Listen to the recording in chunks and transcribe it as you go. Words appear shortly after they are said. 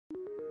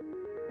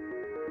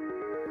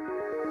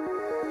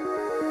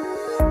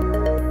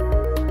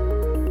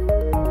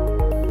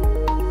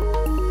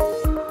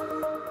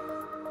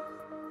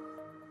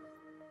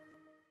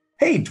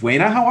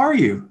Dwaina, how are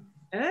you?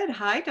 Good.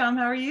 Hi, Dom.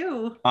 How are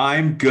you?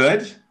 I'm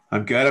good.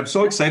 I'm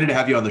so excited to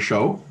have you on the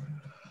show.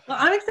 Well,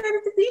 I'm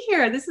excited to be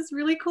here. This is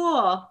really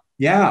cool.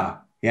 Yeah.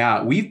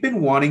 We've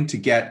been wanting to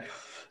get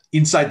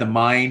inside the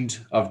mind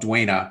of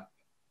Dwaina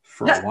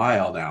for a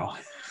while now.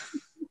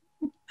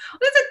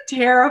 It's a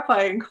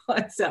terrifying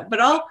concept,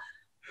 but I'll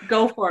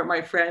go for it,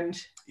 my friend.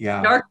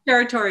 Yeah. Dark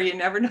territory, you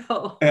never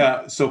know.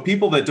 Yeah. So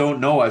people that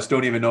don't know us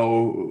don't even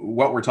know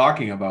what we're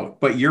talking about.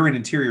 But you're an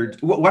interior.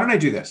 Why don't I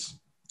do this?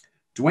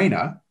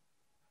 Dwaina,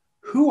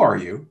 who are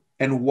you?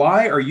 And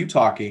why are you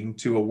talking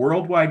to a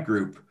worldwide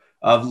group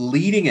of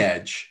leading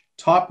edge,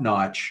 top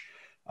notch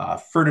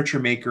furniture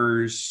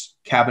makers,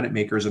 cabinet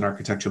makers, and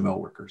architectural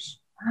millworkers?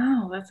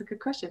 Oh, that's a good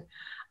question.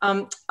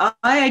 I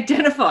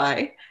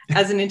identify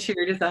as an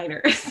interior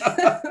designer.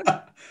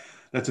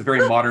 That's a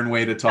very modern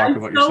way to talk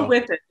about I'm yourself. so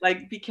with it.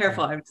 Like, be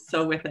careful. I'm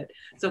so with it.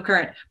 So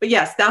current. But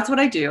yes, that's what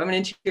I do. I'm an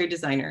interior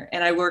designer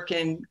and I work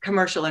in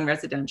commercial and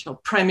residential,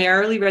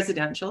 primarily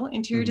residential.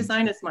 Interior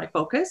design is my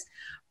focus.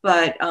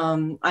 But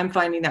I'm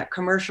finding that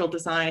commercial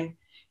design,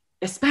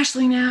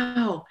 especially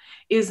now,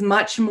 is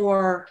much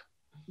more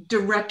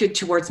directed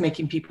towards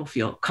making people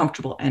feel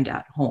comfortable and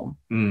at home.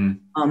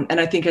 And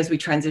I think as we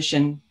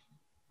transition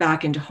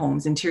back into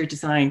homes, interior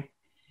design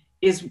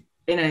is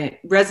in a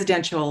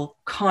residential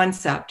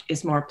concept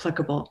is more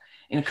applicable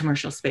in a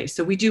commercial space.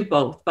 So we do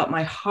both, but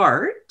my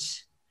heart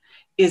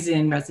is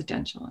in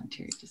residential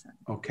interior design.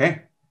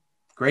 Okay,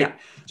 great. Yeah.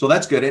 So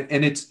that's good.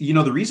 And it's,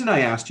 the reason I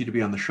asked you to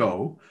be on the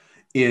show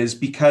is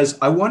because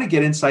I want to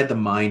get inside the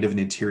mind of an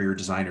interior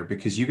designer,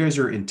 because you guys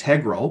are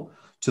integral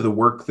to the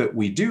work that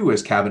we do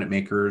as cabinet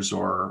makers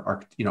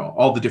or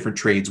all the different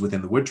trades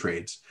within the wood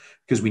trades,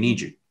 because we need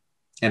you.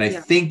 And I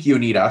think you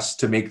need us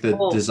to make the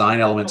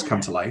design elements come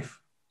to life.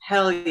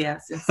 Hell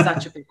yes. It's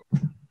such a big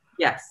one.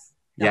 Yes,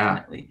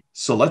 definitely. Yeah.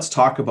 So let's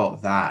talk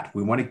about that.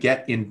 We want to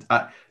get in.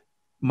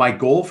 My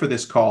goal for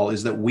this call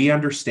is that we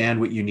understand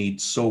what you need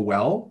so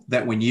well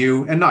that when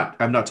I'm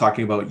not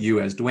talking about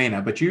you as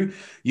Dwaina, but you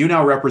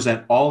now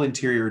represent all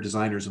interior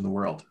designers in the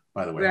world,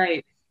 by the way.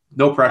 Right.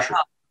 No pressure.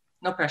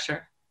 No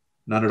pressure.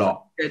 None at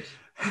all. Good.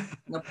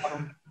 No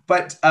problem.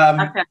 But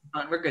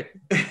we're good.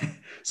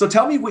 So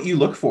tell me what you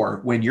look for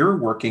when you're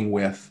working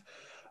with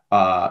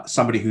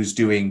somebody who's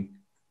doing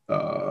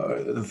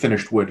the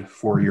finished wood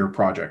for your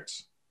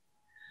projects.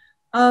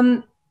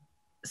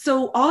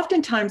 So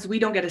oftentimes we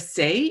don't get a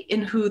say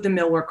in who the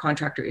millwork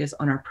contractor is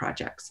on our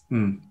projects.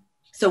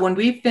 So when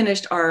we've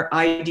finished our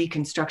ID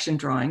construction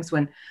drawings,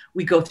 when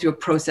we go through a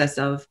process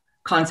of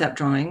concept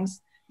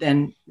drawings,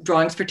 then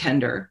drawings for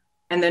tender,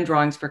 and then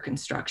drawings for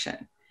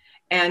construction.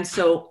 And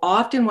so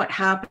often what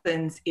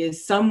happens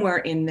is somewhere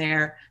in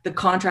there, the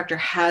contractor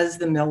has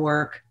the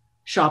millwork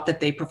shop that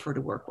they prefer to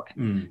work with.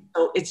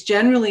 So it's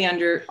generally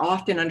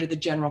often under the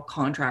general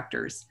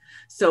contractors.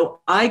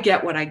 So I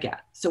get what I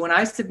get. So when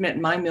I submit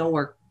my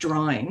millwork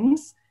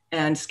drawings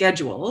and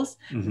schedules,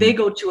 they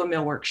go to a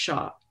millwork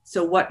shop.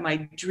 So what my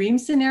dream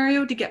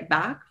scenario to get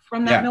back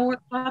from that millwork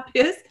shop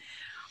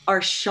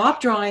are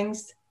shop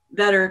drawings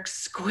that are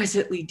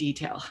exquisitely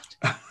detailed.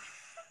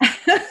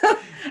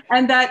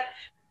 And that,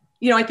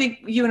 I think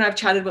you and I've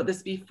chatted about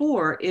this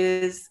before,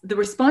 is the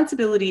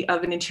responsibility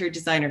of an interior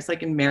designer. It's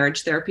like in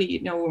marriage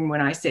therapy,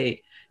 when I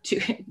say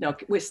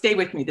stay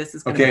with me, this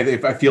is okay.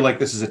 If I feel like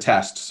this is a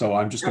test, so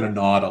I'm just going to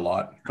nod a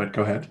lot, but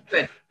go ahead.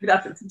 Good.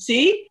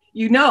 See,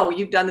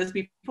 you've done this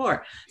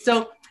before.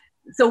 So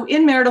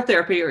in marital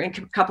therapy or in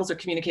couples or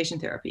communication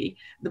therapy,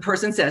 the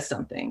person says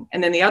something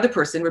and then the other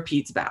person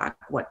repeats back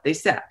what they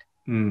said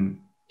to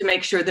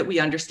make sure that we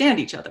understand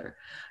each other.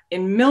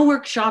 In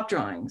millwork shop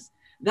drawings,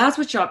 that's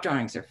what shop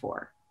drawings are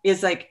for.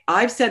 Is like,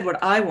 I've said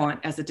what I want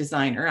as a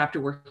designer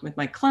after working with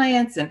my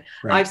clients, and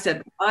I've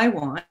said what I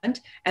want.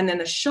 And then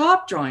the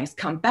shop drawings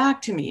come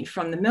back to me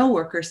from the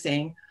millworker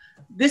saying,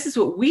 this is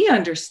what we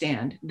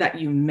understand that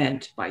you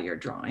meant by your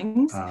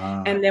drawings.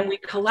 And then we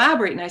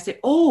collaborate and I say,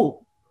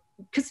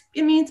 because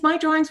it means my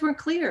drawings weren't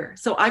clear.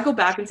 So I go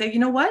back and say, you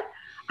know what?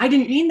 I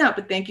didn't mean that,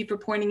 but thank you for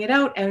pointing it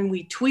out. And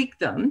we tweak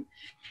them.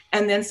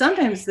 And then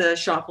sometimes the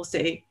shop will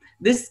say,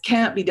 this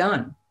can't be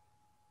done.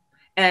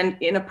 And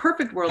in a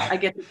perfect world, I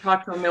get to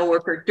talk to a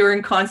millworker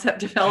during concept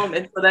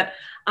development so that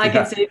I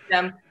can say to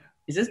them,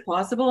 is this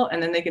possible?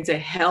 And then they can say,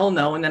 hell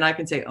no. And then I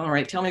can say, all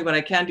right, tell me what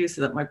I can do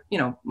so that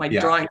my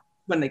drawing,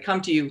 when they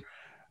come to you,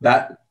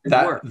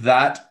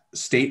 that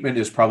statement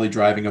is probably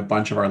driving a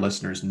bunch of our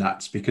listeners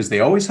nuts, because they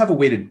always have a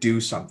way to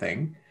do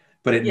something,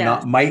 but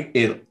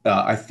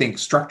I think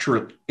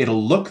structure,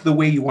 it'll look the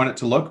way you want it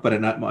to look, but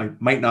it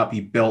might not be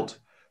built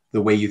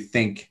the way you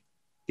think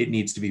it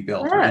needs to be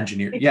built or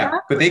engineered. Exactly.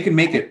 But they can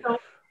make it.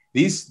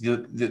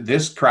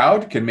 This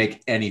crowd can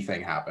make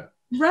anything happen.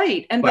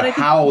 Right. But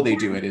how they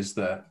do it is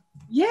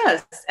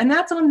and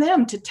that's on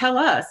them to tell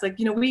us. Like,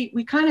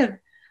 we kind of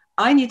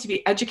I need to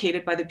be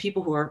educated by the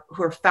people who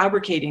are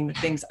fabricating the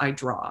things I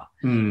draw.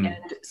 And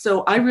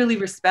so I really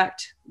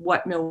respect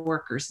what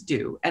millworkers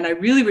do. And I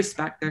really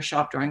respect their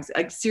shop drawings.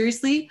 Like,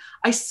 seriously,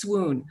 I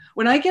swoon.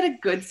 When I get a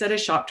good set of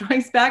shop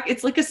drawings back,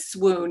 it's like a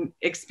swoon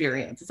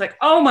experience. It's like,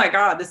 oh my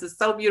God, this is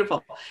so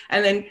beautiful.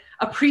 And then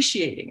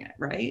appreciating it,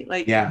 right?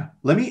 Like, yeah.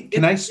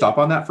 Can I stop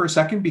on that for a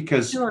second?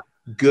 Because sure.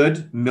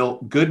 good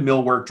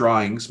millwork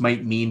drawings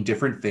might mean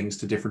different things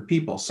to different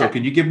people. So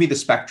can you give me the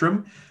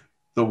spectrum?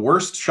 The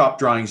worst shop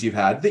drawings you've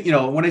had that,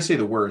 when I say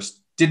the worst,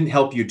 didn't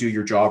help you do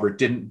your job or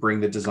didn't bring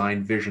the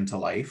design vision to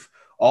life,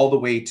 all the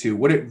way to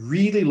what it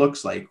really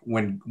looks like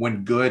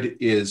when good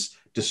is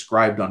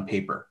described on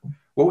paper.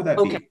 What would that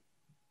be?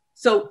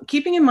 So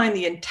keeping in mind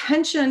the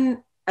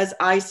intention, as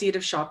I see it,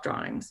 of shop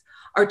drawings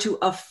are to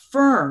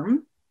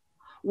affirm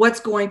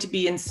what's going to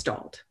be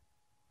installed.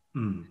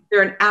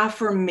 They're an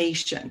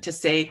affirmation to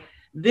say,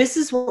 this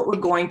is what we're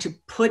going to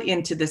put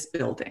into this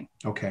building.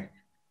 Okay.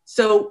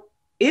 So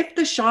if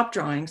the shop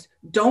drawings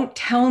don't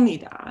tell me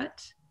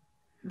that,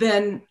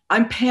 then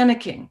I'm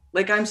panicking.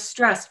 Like, I'm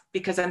stressed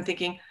because I'm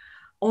thinking,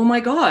 oh my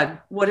God,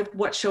 what if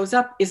what shows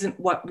up isn't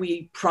what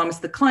we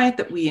promised the client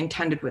that we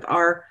intended with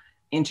our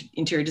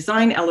interior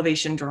design,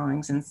 elevation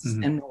drawings, and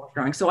millwork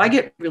drawings. So I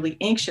get really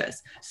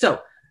anxious.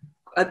 So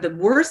the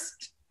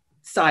worst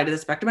side of the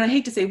spectrum, and I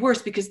hate to say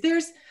worst because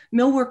there's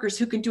millworkers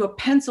who can do a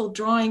pencil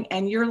drawing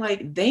and you're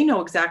like, they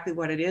know exactly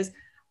what it is.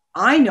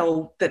 I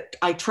know that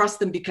I trust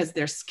them because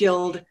they're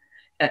skilled,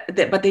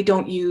 but they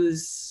don't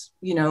use,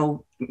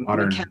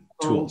 modern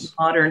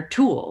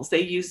tools.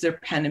 They use their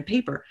pen and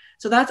paper.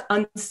 So that's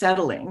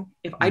unsettling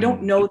if I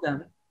don't know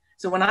them.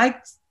 So when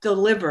I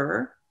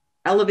deliver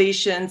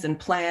elevations and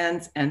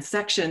plans and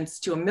sections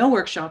to a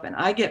millwork shop and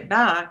I get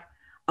back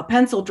a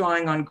pencil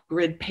drawing on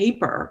grid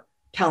paper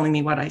telling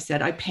me what I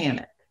said, I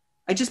panic.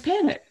 I just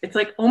panic. It's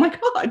like, oh my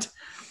God,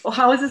 well,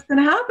 how is this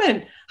going to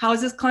happen? How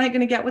is this client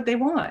going to get what they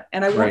want?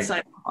 And I won't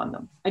sign off on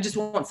them. I just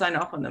won't sign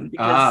off on them.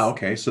 Because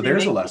okay. So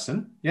there's a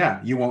lesson.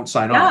 Yeah. You won't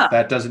sign off.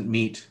 That doesn't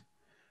meet.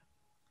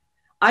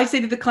 I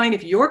say to the client,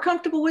 if you're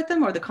comfortable with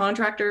them, or the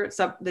contractor,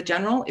 the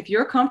general, if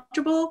you're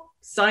comfortable,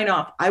 sign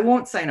off. I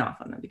won't sign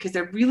off on them because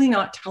they're really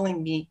not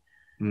telling me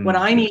what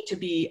I need to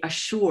be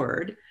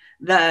assured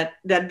that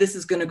this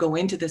is going to go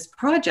into this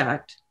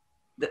project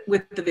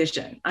with the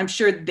vision. I'm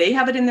sure they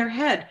have it in their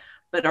head,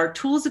 but our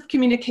tools of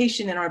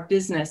communication in our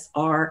business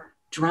are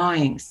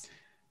drawings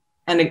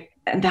and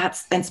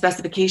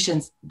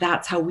specifications.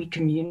 That's how we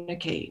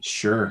communicate.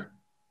 Sure.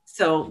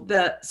 So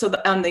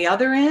on the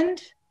other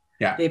end,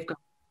 they've got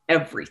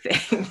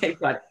everything. They've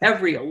got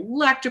every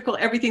electrical,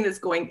 everything that's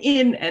going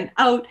in and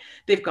out.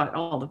 They've got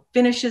all the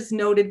finishes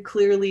noted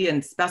clearly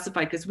and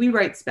specified because we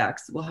write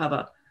specs. We'll have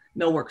a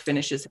millwork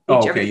finishes.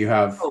 You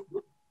have,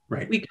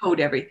 right. We code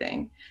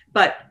everything.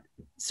 But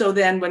so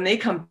then when they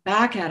come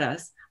back at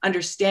us,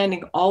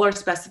 understanding all our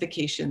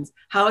specifications,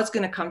 how it's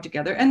going to come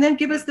together, and then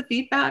give us the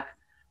feedback.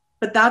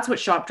 But that's what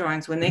shop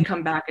drawings, when they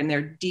come back and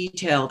they're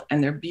detailed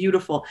and they're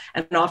beautiful,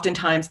 and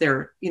oftentimes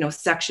they're,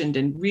 sectioned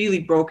and really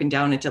broken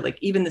down into like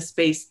even the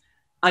space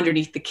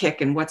underneath the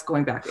kick and what's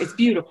going back. It's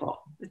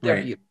beautiful.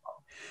 They're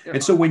beautiful.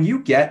 So when you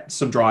get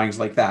some drawings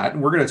like that,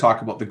 and we're going to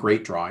talk about the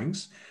great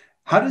drawings,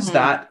 how does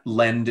that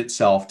lend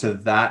itself to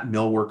that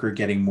millworker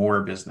getting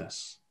more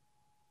business?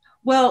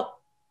 Well,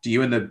 do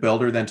you and the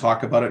builder then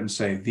talk about it and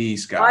say,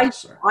 these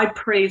guys? I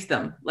praise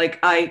them. Like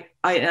I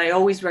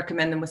always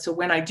recommend them. So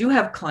when I do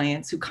have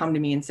clients who come to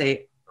me and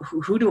say,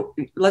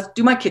 let's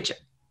do my kitchen.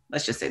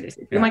 Let's just say they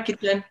say, do my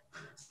kitchen.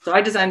 So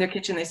I design their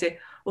kitchen. They say,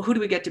 well, who do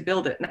we get to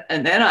build it?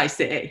 And then I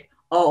say,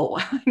 oh,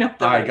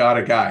 I got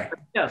a guy.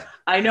 No,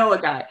 I know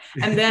a guy.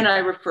 And then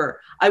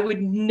I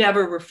would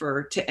never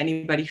refer to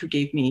anybody who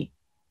gave me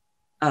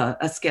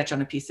a sketch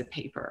on a piece of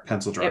paper.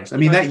 Pencil drawings.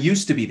 That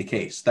used to be the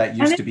case. That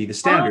used to be the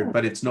standard,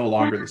 but it's no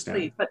longer the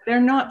standard. But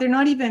they're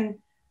not even,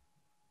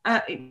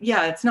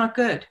 it's not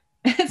good.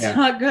 It's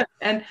not good.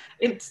 And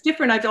it's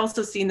different. I've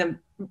also seen them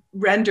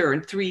render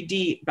in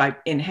 3D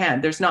in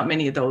hand. There's not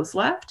many of those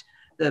left,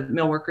 the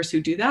millworkers who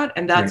do that.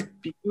 And that's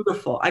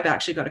beautiful. I've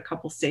actually got a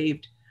couple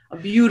saved,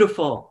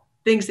 beautiful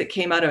things that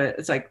came out of it.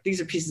 It's like, these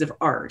are pieces of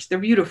art. They're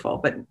beautiful,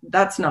 but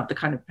that's not the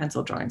kind of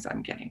pencil drawings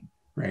I'm getting.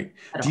 Right.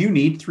 Do you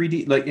need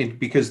 3D?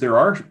 Because there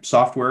are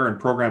software and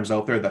programs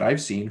out there that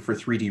I've seen for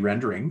 3D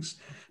renderings.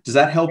 Does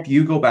that help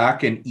you go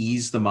back and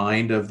ease the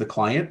mind of the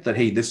client that,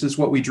 hey, this is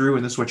what we drew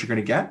and this is what you're going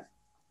to get?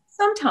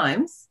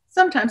 Sometimes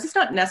it's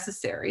not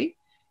necessary.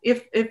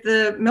 If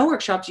the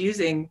millwork shop's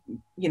using,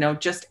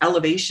 just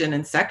elevation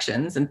and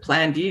sections and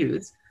plan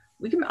views,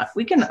 I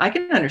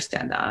can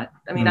understand that.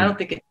 I don't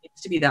think it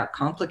needs to be that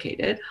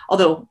complicated,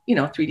 although,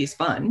 3D is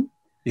fun.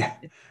 Yeah.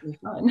 It's really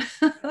fun.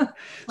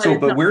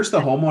 but where's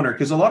the homeowner?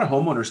 Because a lot of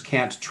homeowners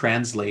can't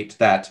translate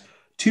that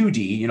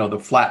 2D, the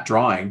flat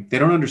drawing. They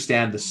don't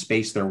understand the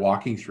space they're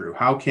walking through.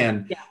 How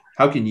can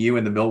you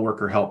and the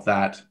millworker help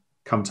that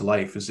come to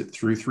life? Is it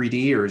through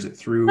 3D or is it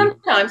through?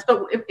 Sometimes,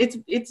 but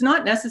it's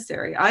not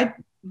necessary. I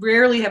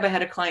rarely have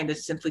had a client that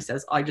simply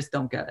says, I just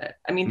don't get it.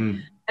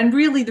 And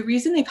really the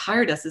reason they've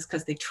hired us is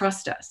because they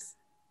trust us.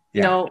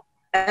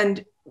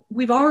 and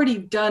we've already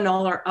done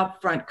all our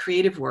upfront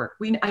creative work.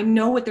 I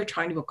know what they're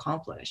trying to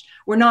accomplish.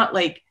 We're not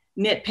like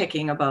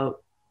nitpicking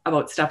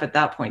about stuff at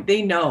that point.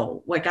 They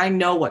know, like, I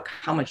know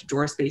how much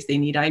drawer space they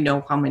need. I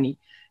know how many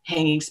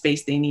hanging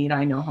space they need.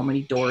 I know how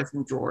many doors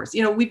and drawers.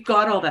 We've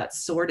got all that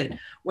sorted.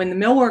 When the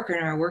millworker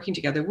and I are working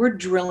together, we're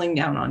drilling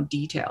down on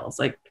details,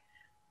 like,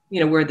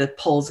 where the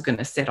pull's going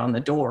to sit on the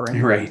door.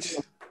 And, right.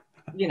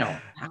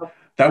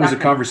 That was a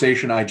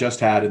conversation I just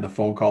had in the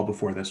phone call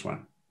before this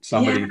one.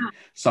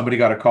 Somebody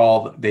got a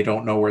call. They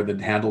don't know where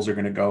the handles are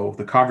going to go.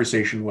 The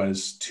conversation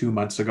was 2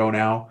 months ago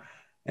now,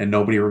 and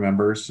nobody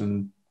remembers.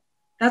 And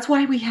that's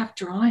why we have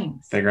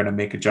drawings. They're going to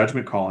make a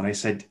judgment call. And I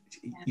said,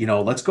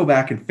 let's go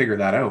back and figure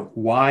that out.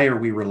 Why are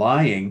we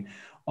relying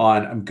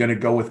on, I'm going to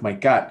go with my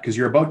gut? Because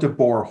you're about to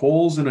bore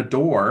holes in a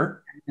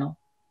door. No.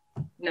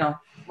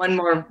 One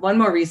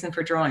more reason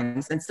for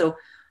drawings. And so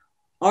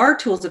our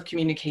tools of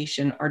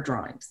communication are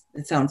drawings.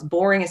 It sounds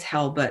boring as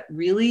hell, but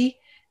really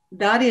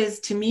that is,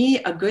 to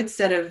me, a good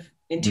set of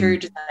interior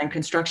design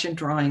construction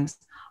drawings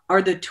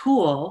are the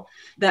tool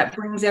that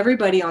brings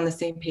everybody on the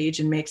same page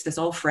and makes us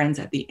all friends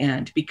at the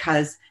end,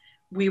 because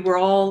we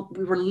were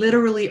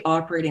literally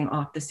operating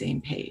off the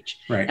same page.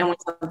 Right. And when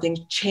something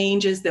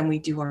changes, then we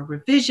do our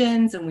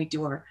revisions and we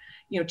do our,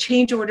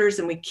 change orders,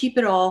 and we keep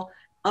it all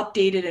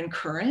updated and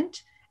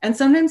current. And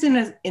sometimes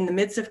in the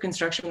midst of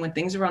construction, when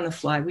things are on the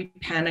fly, we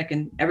panic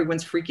and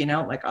everyone's freaking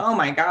out, like, oh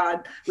my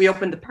God, we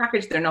opened the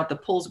package, they're not the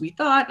pulls we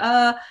thought,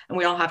 and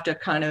we all have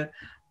to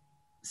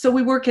so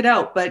we work it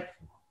out. But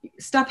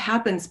stuff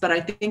happens. But I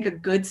think a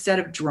good set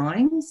of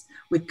drawings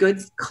with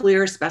good,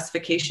 clear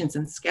specifications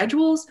and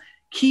schedules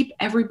keep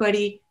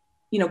everybody,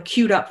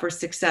 queued up for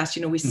success.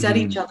 We set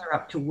each other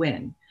up to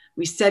win.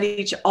 We set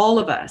all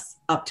of us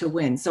up to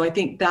win. So I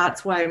think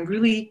that's why I'm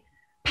really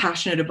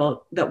passionate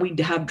about that. We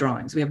have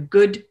drawings. We have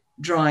good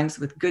drawings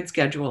with good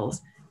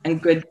schedules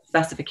and good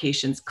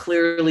specifications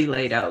clearly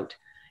laid out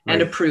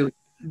and approved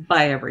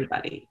by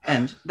everybody.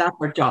 And that's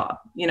our job.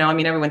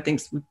 Everyone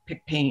thinks we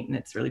pick paint and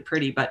it's really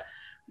pretty, but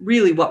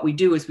really what we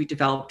do is we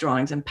develop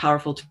drawings and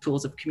powerful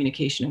tools of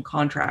communication and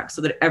contracts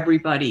so that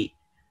everybody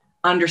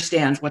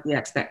understands what the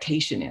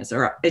expectation is,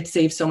 or it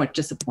saves so much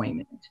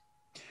disappointment.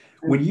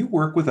 When you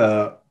work with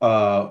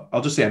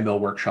I'll just say a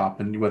millwork shop,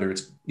 and whether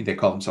they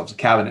call themselves a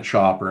cabinet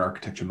shop or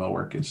architecture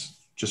millwork is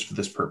just for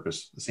this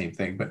purpose, the same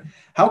thing. But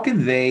how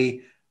can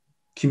they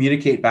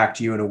communicate back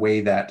to you in a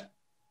way that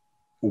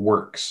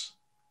works?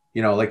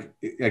 Like,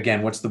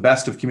 again, what's the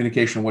best of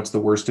communication? What's the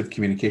worst of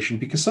communication?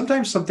 Because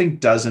sometimes something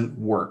doesn't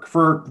work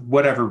for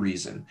whatever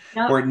reason,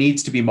 or it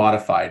needs to be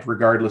modified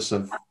regardless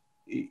of,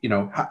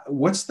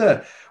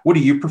 what do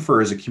you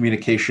prefer as a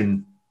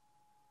communication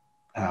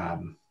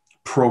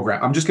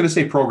program? I'm just going to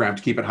say program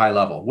to keep it high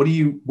level.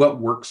 What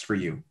works for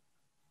you?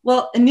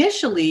 Well,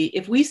 initially,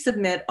 if we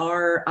submit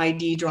our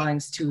ID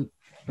drawings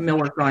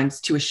millwork drawings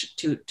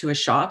to a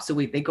shop, so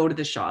they go to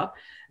the shop,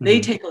 they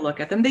take a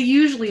look at them. They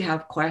usually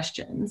have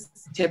questions.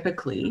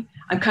 Typically,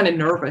 I'm kind of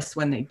nervous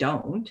when they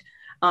don't.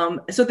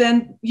 So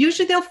then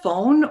usually they'll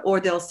phone or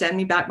they'll send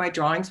me back my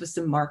drawings with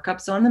some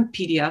markups on them,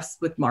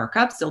 PDFs with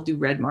markups. They'll do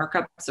red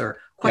markups or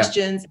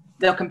questions.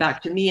 They'll come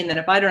back to me. And then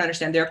if I don't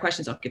understand their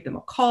questions, I'll give them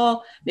a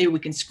call. Maybe we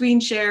can screen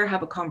share,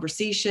 have a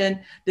conversation.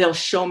 They'll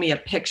show me a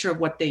picture of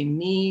what they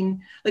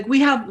mean. Like,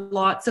 we have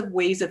lots of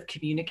ways of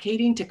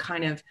communicating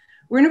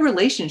we're in a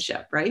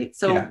relationship, right?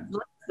 So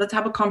let's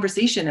have a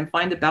conversation and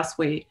find the best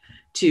way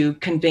to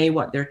convey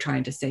what they're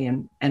trying to say,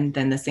 and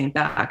then the same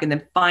back. And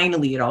then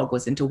finally, it all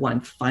goes into one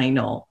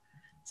final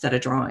set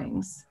of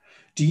drawings.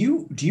 Do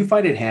you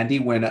find it handy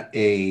when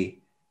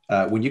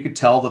when you could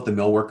tell that the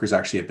millworker is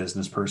actually a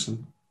business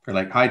person? They're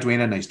like, hi,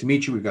 Dwaina, nice to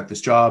meet you. We've got this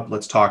job.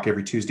 Let's talk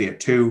every Tuesday at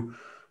 2.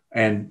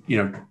 And,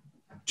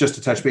 just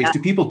to touch base,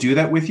 do people do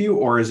that with you,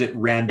 or is it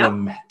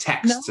random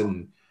texts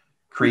and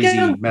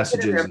crazy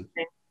messages?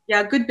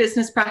 Yeah, good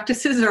business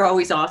practices are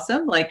always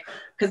awesome. Like,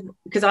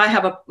 because I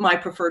have my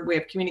preferred way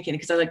of communicating,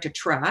 because I like to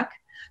track.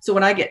 So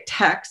when I get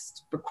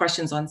text for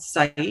questions on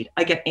site,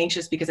 I get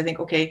anxious because I think,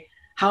 okay,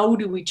 how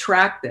do we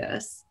track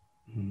this?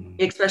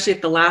 Especially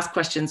if the last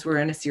questions were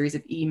in a series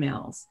of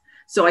emails.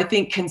 So I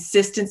think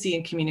consistency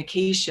in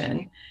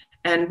communication.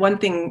 And one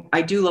thing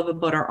I do love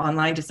about our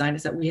online design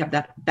is that we have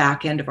that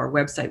back end of our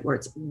website where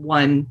it's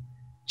one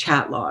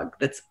chat log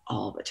that's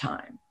all the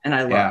time. And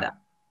I love that.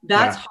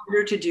 That's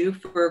harder to do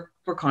for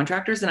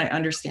contractors. And I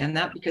understand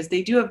that, because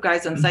they do have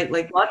guys on site.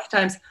 Like, lots of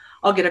times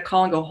I'll get a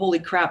call and go, holy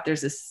crap,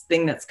 there's this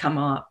thing that's come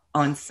up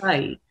on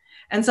site.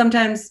 And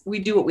sometimes we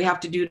do what we have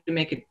to do to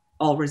make it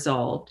all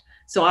resolved.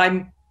 So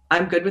I'm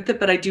good with it,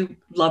 but I do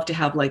love to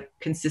have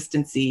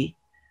consistency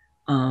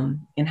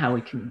in how we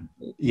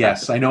communicate.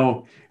 Yes, I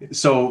know.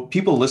 So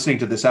people listening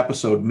to this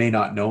episode may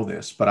not know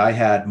this, but I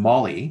had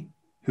Molly,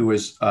 who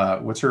is,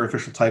 what's her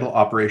official title?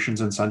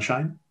 Operations and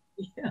Sunshine?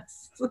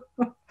 Yes.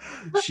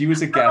 She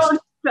was a guest.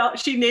 Oh,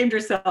 she named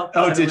herself.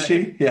 Oh, did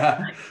she?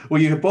 Yeah.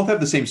 Well, you both have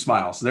the same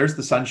smile. So there's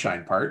the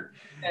sunshine part.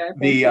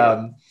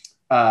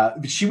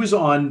 She was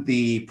on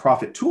the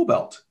Profit Tool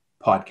Belt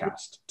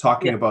podcast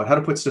talking about how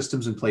to put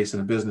systems in place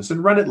in a business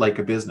and run it like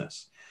a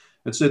business.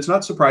 It's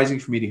not surprising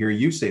for me to hear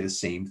you say the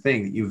same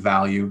thing, that you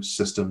value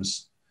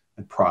systems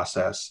and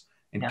process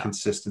and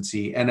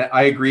consistency. And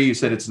I agree. You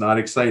said it's not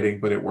exciting,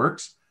 but it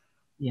works.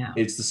 Yeah.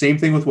 It's the same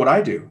thing with what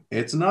I do.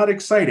 It's not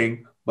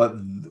exciting, but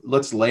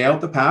let's lay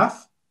out the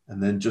path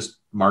and then just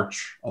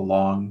march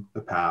along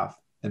the path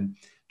and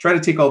try to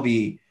take all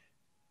the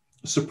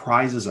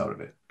surprises out of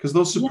it. Because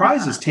those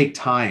surprises take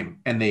time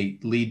and they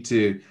lead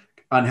to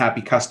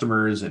unhappy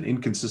customers and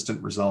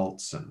inconsistent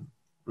results. And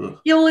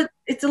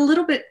it's a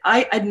little bit,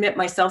 I admit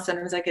myself,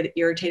 sometimes I get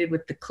irritated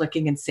with the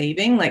clicking and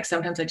saving. Like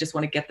sometimes I just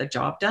want to get the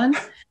job done.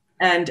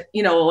 And,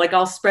 like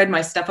I'll spread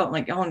my stuff out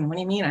like, oh, what do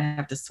you mean I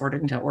have to sort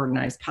it into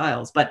organized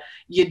piles? But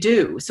you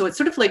do. So it's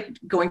sort of like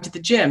going to the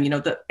gym,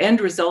 the end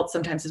result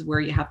sometimes is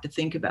where you have to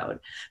think about.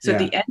 So at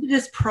the end of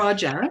this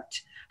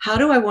project, how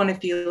do I want to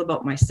feel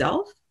about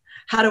myself?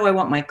 How do I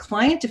want my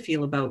client to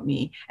feel about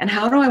me? And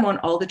how do I want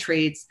all the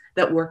trades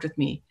that worked with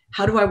me?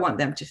 How do I want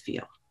them to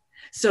feel?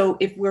 So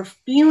if we're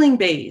feeling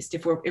based,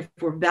 if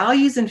we're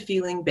values and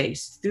feeling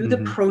based through the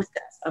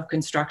process of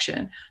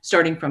construction,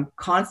 starting from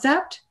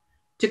concept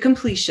to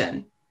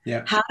completion,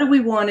 how do we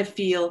want to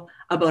feel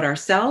about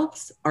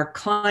ourselves, our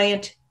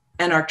client,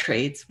 and our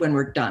trades when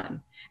we're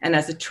done? And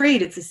as a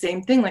trade, it's the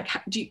same thing. Like,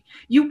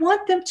 you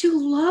want them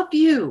to love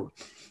you.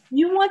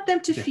 You want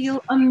them to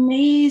feel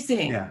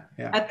amazing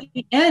at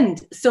the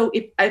end. So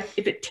if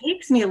it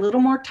takes me a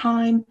little more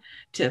time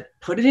to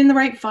put it in the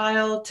right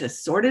file, to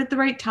sort it at the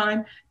right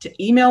time,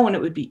 to email when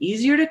it would be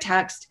easier to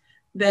text,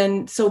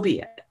 then so be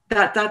it.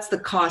 That's the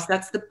cost.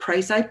 That's the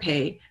price I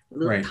pay, a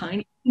little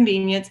tiny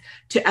convenience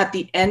to, at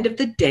the end of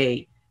the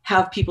day,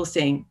 have people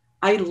saying,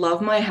 I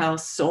love my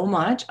house so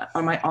much,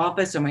 or my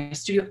office or my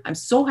studio. I'm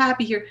so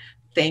happy here.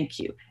 Thank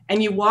you.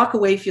 And you walk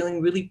away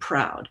feeling really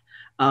proud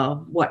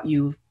of what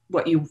you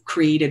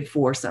created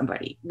for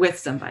somebody, with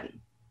somebody.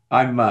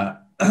 I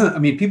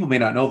mean, people may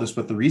not know this,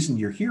 but the reason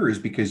you're here is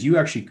because you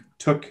actually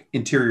took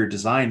interior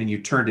design and you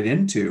turned it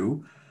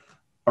into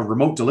a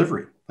remote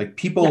delivery. Like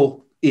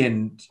people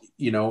in,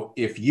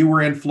 if you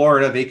were in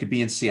Florida, they could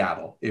be in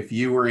Seattle. If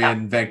you were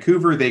in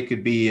Vancouver, they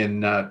could be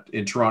in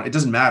Toronto. It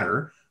doesn't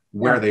matter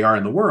where they are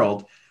in the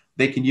world.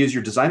 They can use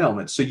your design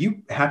elements. So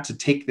you had to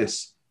take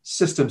this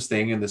systems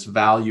thing and this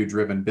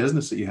value-driven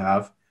business that you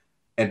have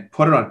and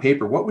put it on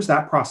paper. What was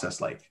that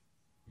process like?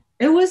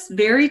 It was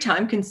very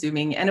time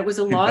consuming, and it was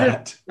a lot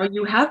of,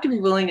 you have to be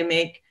willing to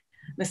make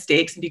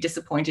mistakes and be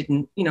disappointed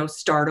and,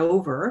 start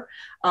over.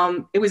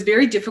 It was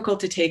very difficult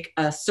to take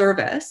a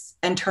service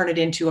and turn it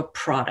into a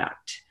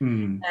product.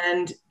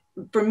 And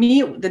for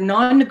me, the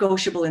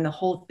non-negotiable in the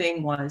whole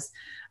thing was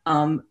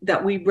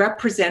that we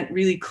represent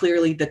really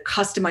clearly the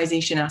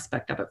customization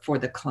aspect of it for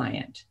the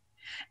client.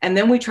 And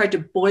then we tried to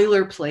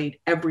boilerplate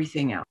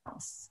everything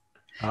else.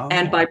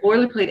 And by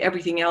boilerplate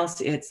everything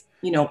else, it's,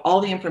 all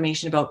the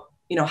information about,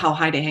 how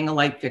high to hang a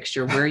light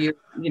fixture, where your,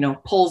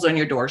 pulls on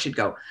your door should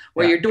go,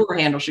 where your door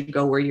handle should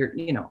go, where your,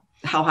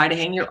 how high to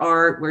hang your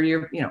art, where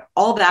your,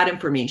 all that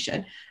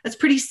information. That's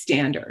pretty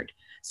standard.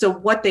 So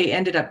what they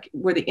ended up,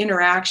 where the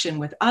interaction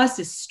with us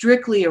is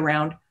strictly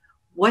around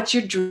what's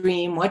your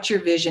dream, what's your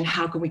vision,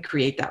 how can we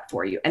create that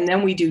for you? And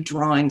then we do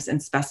drawings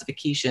and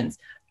specifications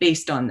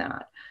based on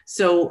that.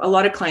 So a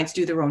lot of clients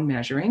do their own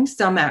measuring.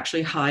 Some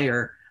actually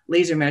hire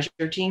laser measure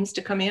teams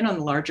to come in on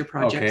the larger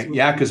projects. Okay.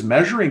 Yeah, because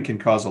measuring can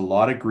cause a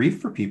lot of grief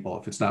for people.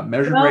 If it's not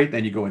measured right,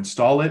 then you go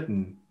install it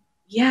and.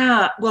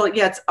 Yeah. Well,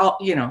 yeah, it's all,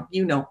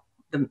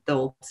 the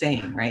old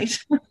saying, right?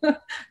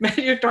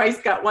 Measure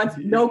twice, got once.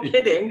 No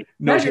kidding.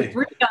 Measure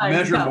 3 times.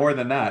 Measure more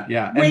than that.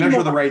 Yeah. And measure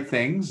more. The right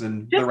things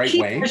and just the right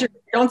way. Measuring.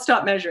 Don't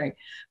stop measuring.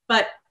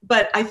 But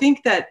I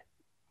think that,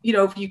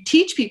 if you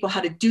teach people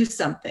how to do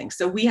something,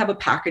 so we have a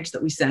package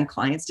that we send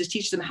clients to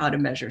teach them how to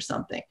measure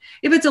something.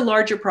 If it's a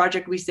larger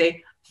project, we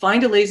say,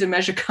 find a laser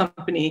measure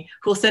company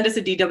who will send us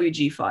a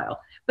DWG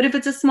file. But if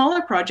it's a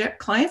smaller project,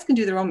 clients can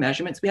do their own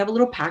measurements. We have a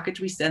little package.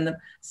 We send them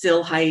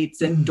sill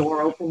heights and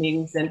door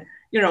openings, and,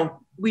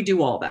 we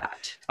do all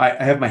that. I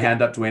have my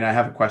hand up, Dwaina. I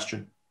have a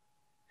question.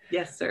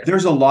 Yes, sir.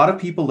 There's a lot of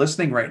people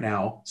listening right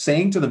now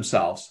saying to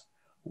themselves,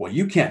 well,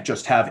 you can't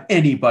just have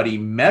anybody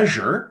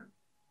measure.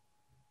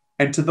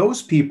 And to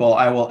those people,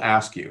 I will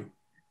ask you,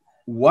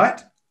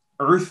 what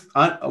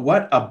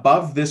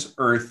above this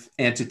earth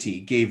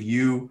entity gave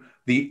you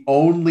the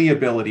only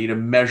ability to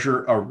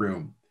measure a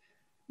room?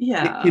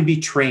 Yeah. It can be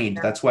trained.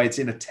 That's why it's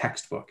in a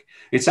textbook.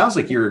 It sounds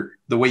like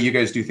the way you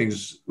guys do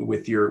things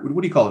with your,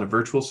 what do you call it? A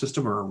virtual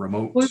system or a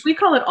remote? Well, we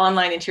call it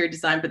online interior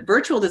design, but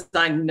virtual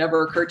design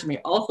never occurred to me.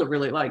 Also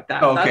really like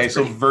that. Okay.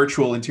 So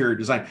virtual interior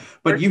design,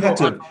 but you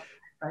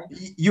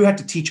had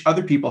to teach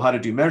other people how to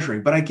do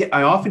measuring. But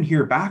I often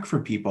hear back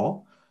from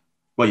people,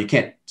 well,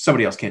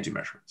 somebody else can't do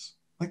measurements.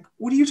 Like,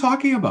 what are you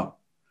talking about?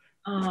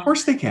 Of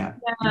course they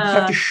can. You just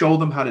have to show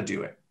them how to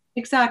do it.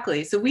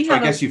 Exactly. So I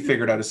guess you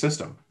figured out a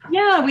system.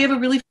 Yeah, we have a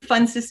really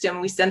fun system.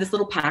 We send this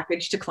little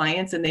package to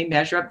clients and they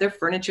measure up their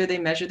furniture, they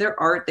measure their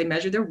art, they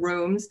measure their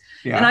rooms.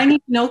 Yeah. And I need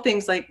to know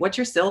things like what's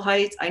your sill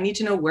heights? I need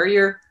to know where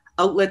your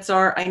outlets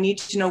are. I need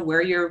to know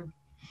where your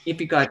if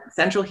you've got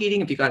central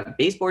heating, if you've got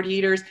baseboard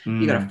heaters, if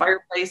you've got a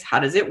fireplace, how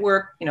does it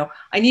work?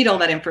 I need all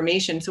that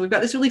information. So we've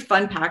got this really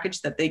fun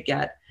package that they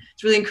get.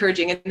 It's really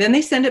encouraging. And then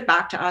they send it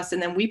back to us,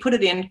 and then we put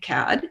it in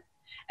CAD.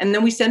 And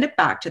then we send it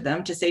back to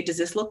them to say, does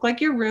this look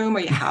like your room?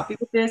 Are you happy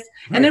with this?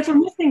 Right. And if we're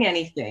missing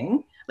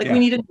anything, like we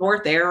need a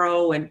north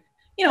arrow and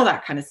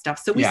that kind of stuff.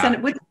 So we send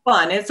it with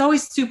fun. And it's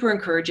always super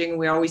encouraging.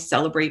 We always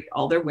celebrate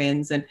all their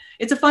wins, and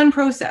it's a fun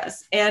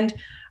process. And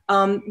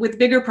with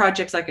bigger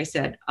projects, like I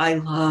said, I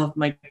love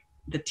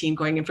the team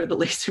going in for the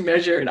laser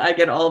measure, and I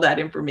get all that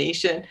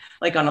information,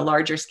 like on a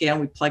larger scale,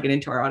 and we plug it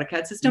into our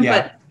AutoCAD system.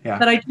 But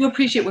I do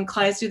appreciate when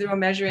clients do their own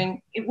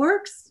measuring. It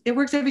works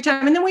every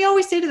time. And then we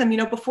always say to them,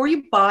 before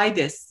you buy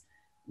this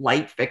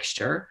light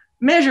fixture,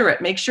 measure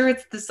it, make sure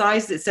it's the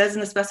size it says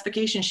in the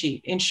specification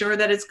sheet, ensure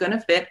that it's going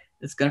to fit.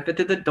 It's going to fit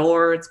through the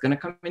door. It's going to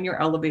come in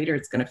your elevator.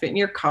 It's going to fit in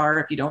your car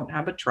if you don't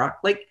have a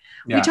truck.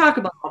 We talk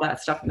about all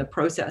that stuff in the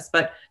process,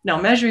 but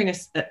no, measuring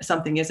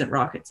something isn't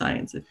rocket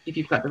science if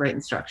you've got the right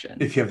instructions.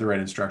 If you have the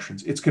right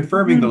instructions, it's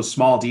confirming those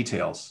small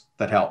details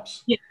that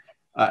helps.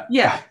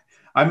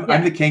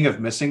 I'm the king of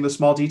missing the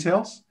small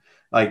details.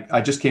 Like,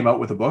 I just came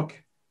out with a book,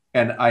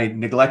 and I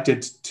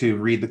neglected to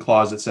read the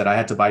clause that said I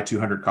had to buy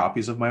 200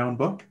 copies of my own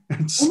book.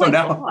 And so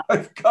now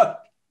I've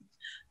got,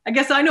 I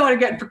guess I know what I'm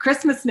getting for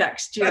Christmas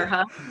next year,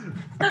 huh?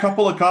 A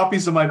couple of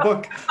copies of my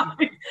book.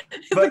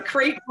 The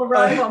crate will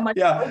arrive on my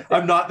book.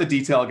 I'm not the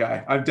detail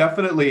guy. I'm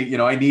definitely,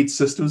 I need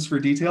systems for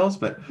details,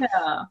 but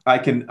I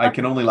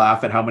can only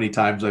laugh at how many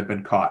times I've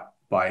been caught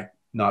by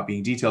not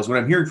being details. What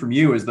I'm hearing from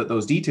you is that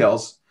those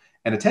details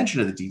and attention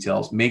to the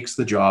details makes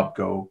the job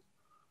go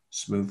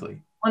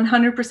smoothly.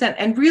 100%.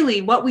 And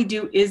really what we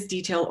do is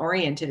detail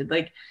oriented.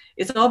 Like,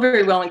 it's all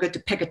very well and good to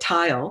pick a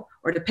tile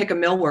or to pick a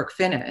millwork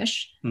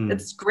finish.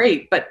 That's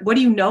great. But what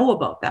do you know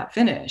about that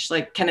finish?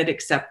 Like, can it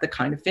accept the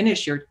kind of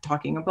finish you're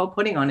talking about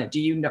putting on it? Do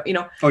you know?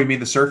 Oh, you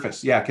mean the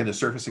surface? Yeah. Can the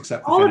surface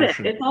accept the all finish?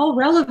 of it? It's all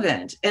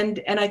relevant. And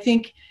I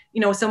think,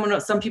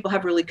 some people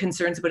have really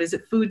concerns about, is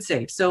it food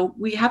safe? So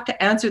we have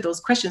to answer those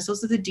questions.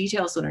 Those are the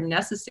details that are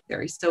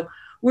necessary. So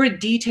we're a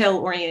detail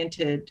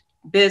oriented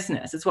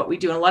business. It's what we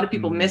do. And a lot of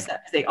people miss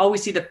that. They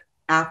always see the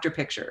after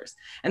pictures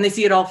and they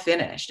see it all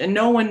finished, and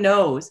no one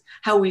knows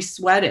how we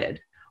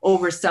sweated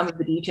over some of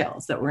the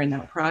details that were in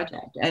that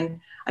project. And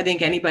I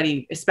think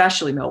anybody,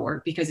 especially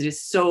millwork, because it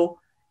is so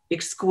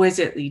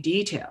exquisitely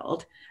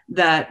detailed,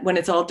 that when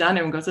it's all done,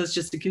 everyone goes, oh, it's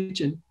just a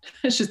kitchen.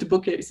 It's just a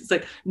bookcase. It's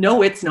like,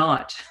 no, it's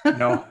not.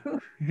 No.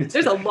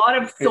 There's a lot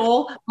of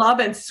soul, love,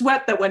 and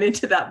sweat that went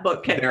into that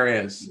bookcase. There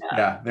is.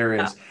 Yeah, there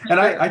is. And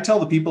I tell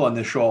the people on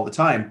this show all the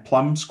time,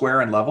 plumb,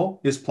 square, and level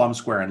is plumb,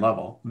 square, and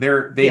level.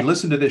 They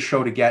listen to this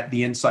show to get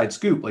the inside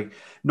scoop. Like,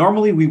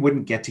 normally we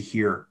wouldn't get to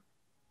hear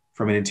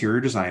from an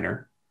interior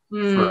designer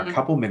for a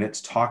couple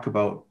minutes talk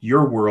about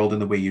your world and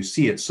the way you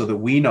see it, so that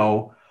we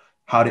know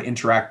how to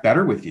interact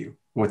better with you,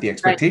 what the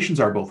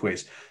expectations are both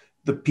ways.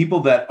 The people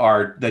that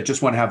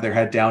just want to have their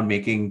head down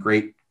making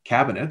great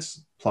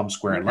cabinets, plumb,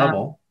 square, and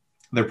level,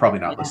 they're probably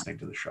not listening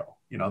to the show.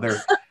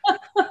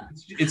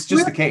 It's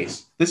just the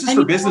case. This is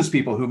for business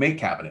people who make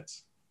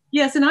cabinets.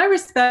 Yes. And I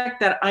respect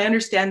that. I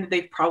understand that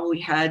they've probably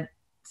had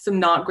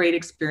some not great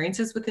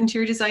experiences with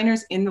interior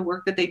designers in the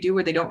work that they do,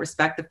 where they don't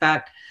respect the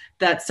fact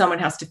that someone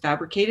has to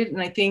fabricate it.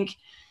 And I think,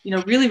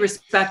 really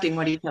respecting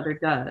what each other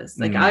does.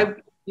 Like,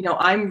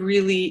 I'm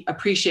really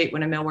appreciate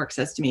when a millworker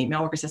says to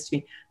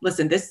me,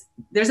 listen,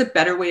 there's a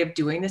better way of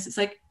doing this. It's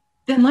like,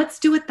 then let's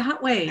do it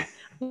that way.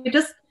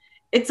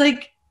 It's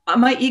like,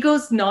 my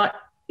ego's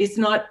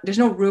there's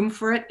no room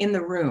for it in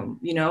the room,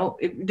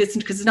 because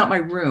it's not my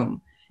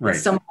room. Right.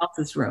 It's someone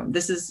else's room.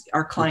 This is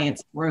our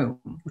client's room.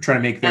 We're trying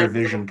to make their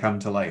vision come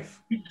to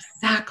life.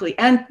 Exactly.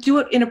 And do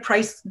it in a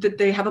price that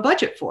they have a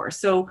budget for.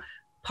 So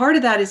part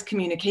of that is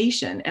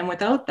communication. And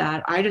without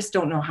that, I just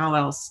don't know how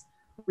else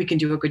we can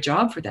do a good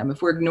job for them.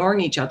 If we're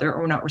ignoring each other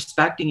or we're not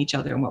respecting each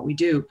other in what we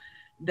do,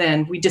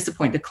 then we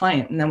disappoint the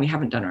client, and then we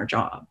haven't done our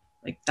job.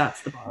 Like,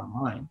 that's the bottom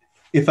line.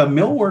 If a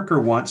mill worker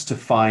wants to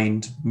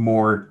find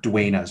more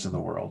Dwainas in the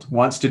world,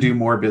 wants to do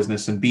more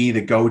business and be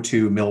the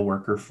go-to mill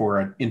worker for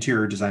an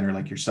interior designer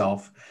like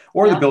yourself,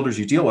 or the builders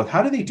you deal with,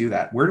 how do they do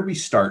that? Where do we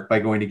start by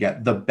going to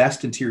get the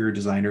best interior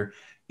designer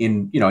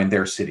in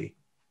their city?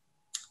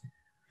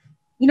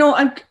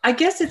 I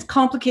guess it's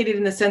complicated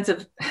in the sense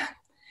of,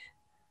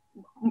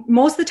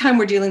 most of the time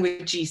we're dealing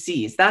with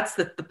GCs. That's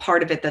the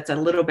part of it that's a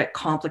little bit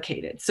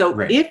complicated. So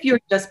if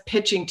you're just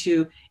pitching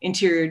to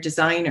interior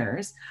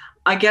designers,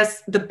 I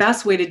guess the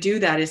best way to do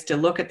that is to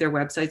look at their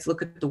websites,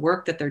 look at the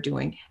work that they're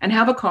doing, and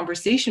have a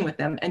conversation with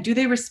them. And do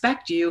they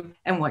respect you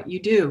and what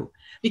you do?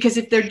 Because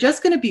if they're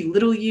just going to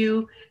belittle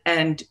you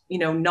and,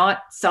 not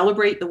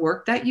celebrate the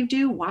work that you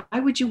do, why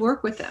would you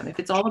work with them if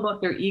it's all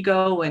about their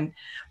ego?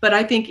 But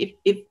I think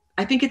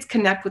I think it's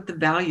connect with the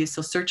values.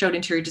 So search out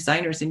interior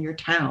designers in your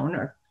town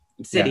or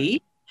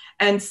city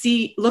and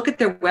look at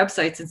their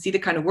websites and see the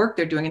kind of work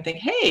they're doing and think,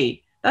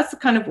 hey, that's the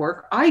kind of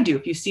work I do.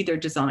 If you see their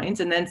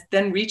designs, and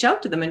then reach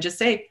out to them and just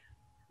say,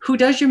 who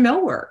does your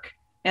millwork?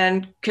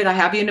 And could I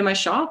have you into my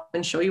shop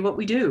and show you what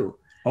we do?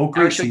 Oh,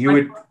 great. So you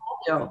would,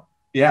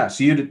 Yeah,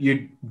 so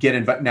you'd get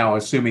invited now,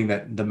 assuming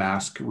that the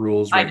mask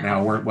rules right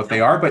now weren't what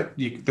they are, but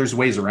there's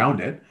ways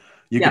around it.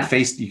 You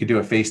could do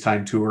a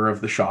FaceTime tour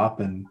of the shop,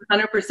 and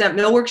 100%.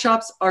 Mill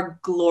workshops are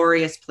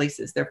glorious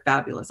places. They're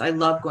fabulous. I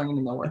love going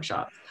into mill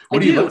workshops.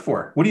 What do you look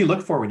for? What do you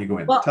look for when you go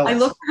in? Well, I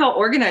look for how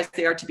organized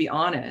they are, to be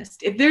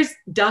honest. If there's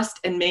dust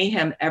and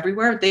mayhem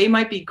everywhere, they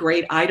might be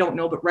great. I don't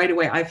know, but right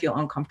away I feel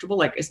uncomfortable.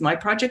 Like, is my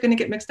project going to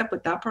get mixed up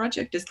with that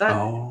project? Is that,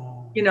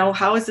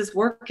 how is this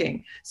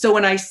working? So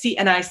when I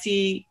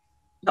see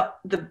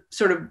the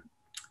sort of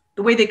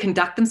the way they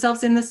conduct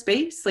themselves in the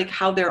space, like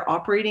how they're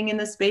operating in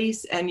the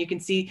space. And you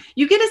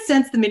get a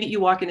sense the minute you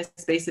walk in a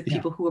space of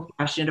people who are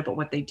passionate about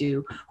what they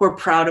do, who are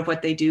proud of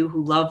what they do,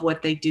 who love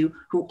what they do,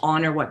 who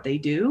honor what they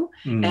do.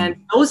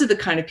 And those are the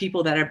kind of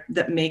people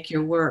that make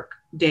your work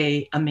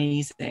day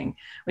amazing.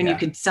 When you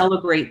can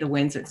celebrate the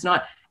wins, it's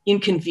not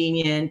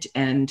inconvenient,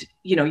 and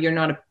you're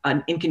not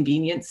an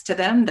inconvenience to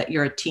them, that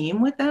you're a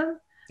team with them.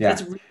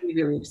 It's really,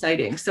 really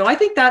exciting. So I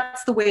think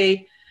that's the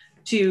way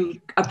to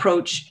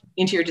approach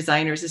interior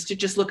designers, is to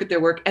just look at their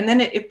work. And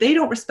then if they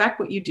don't respect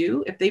what you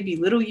do, if they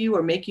belittle you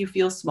or make you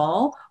feel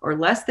small or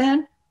less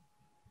than,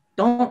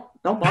 don't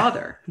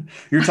bother.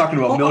 You're talking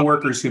about mill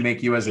workers who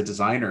make you as a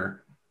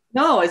designer.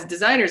 No, as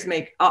designers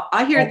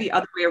I hear the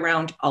other way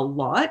around a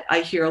lot.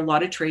 I hear a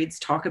lot of trades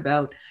talk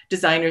about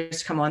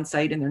designers come on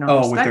site and they're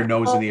not with their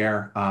nose in the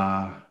air.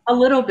 A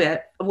little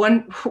bit.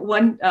 One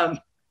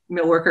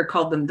mill worker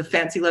called them the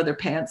fancy leather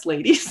pants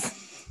ladies.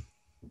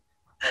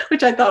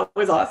 Which I thought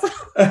was awesome.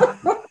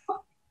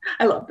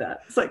 I love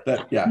that. It's like,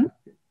 yeah.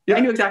 I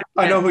knew exactly.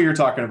 I know who you're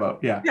talking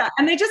about. Yeah. Yeah.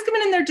 And they just come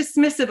in and they're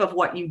dismissive of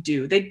what you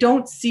do. They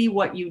don't see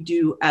what you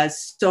do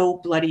as so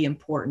bloody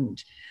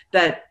important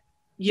that,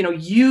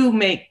 you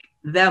make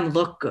them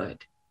look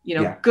good.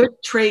 Good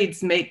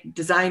trades make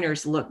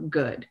designers look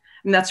good.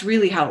 And that's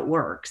really how it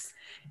works.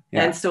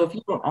 Yeah. And so if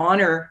you don't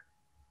honor,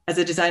 as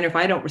a designer, if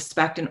I don't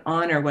respect and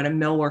honor what a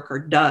mill worker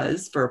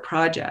does for a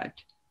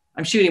project,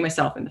 I'm shooting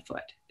myself in the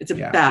foot. It's a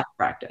bad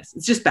practice.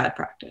 It's just bad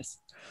practice.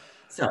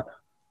 So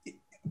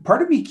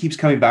part of me keeps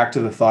coming back to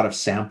the thought of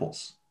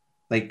samples,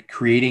 like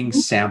creating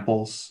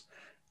samples,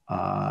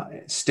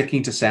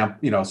 sticking to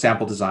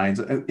sample designs.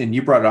 And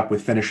you brought it up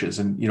with finishes,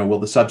 and, will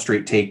the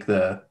substrate take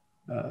the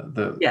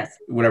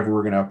whatever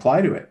we're going to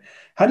apply to it?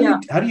 How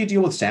do you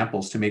deal with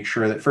samples to make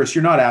sure that, first,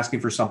 you're not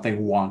asking for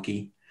something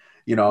wonky?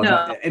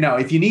 Now,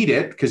 if you need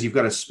it because you've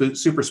got a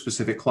super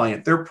specific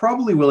client, they're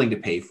probably willing to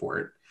pay for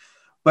it.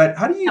 But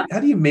how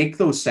do you make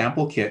those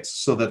sample kits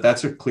so that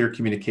that's a clear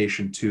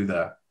communication to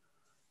the?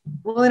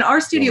 Well, in our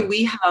studio,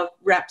 we have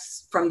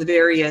reps from the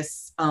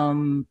various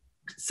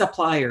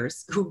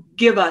suppliers who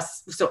give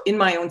us. So in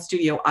my own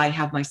studio, I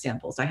have my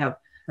samples. I have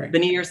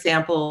veneer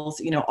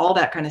samples, all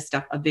that kind of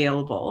stuff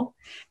available.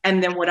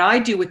 And then what I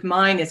do with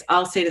mine is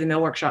I'll say to the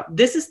mill workshop,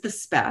 this is the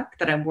spec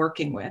that I'm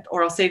working with.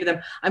 Or I'll say to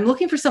them, I'm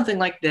looking for something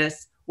like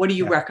this. What do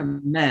you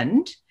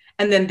recommend?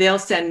 And then they'll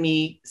send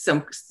me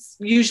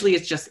usually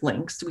it's just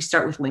links. We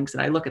start with links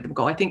and I look at them,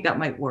 go, I think that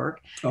might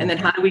work. And then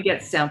how do we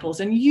get samples?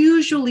 And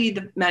usually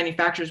the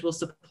manufacturers will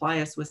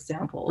supply us with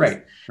samples.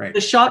 Right.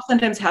 The shop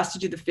sometimes has to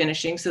do the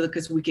finishing. So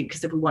because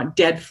if we want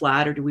dead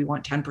flat, or do we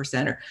want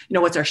 10%, or,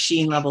 what's our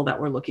sheen level that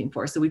we're looking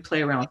for? So we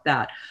play around with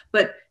that.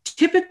 But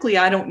typically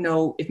I don't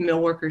know if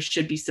mill workers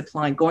should be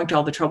going to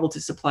all the trouble to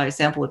supply a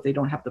sample if they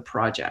don't have the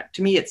project.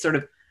 To me, it's sort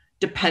of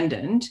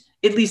dependent,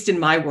 at least in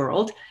my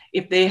world.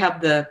 If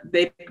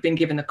they've been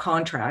given the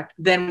contract,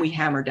 then we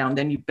hammer down,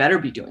 then you better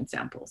be doing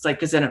samples.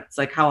 Cause then it's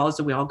like, how else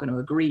are we all going to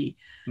agree?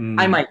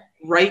 I might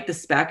write the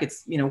spec.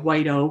 It's,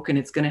 white oak, and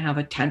it's going to have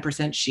a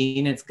 10%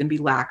 sheen, and it's going to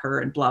be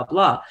lacquer and blah,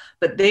 blah.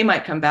 But they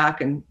might come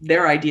back and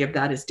their idea of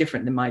that is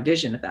different than my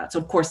vision of that. So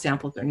of course,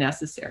 samples are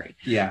necessary.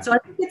 Yeah. So I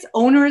think it's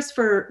onerous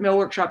for mill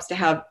workshops to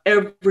have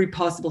every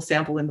possible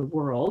sample in the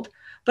world,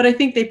 but I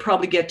think they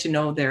probably get to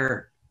know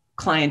their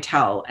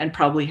clientele and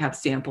probably have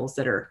samples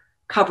that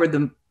cover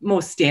the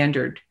most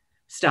standard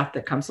stuff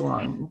that comes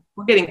along.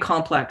 We're getting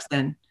complex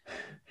then.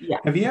 Yeah.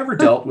 Have you ever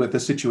dealt with a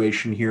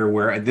situation here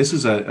where this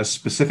is a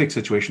specific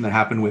situation that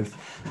happened with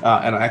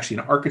and actually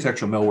an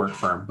architectural millwork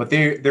firm, but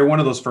they're one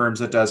of those firms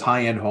that does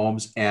high-end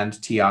homes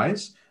and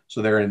TIs.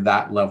 So they're in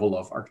that level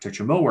of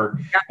architectural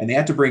millwork, and they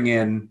had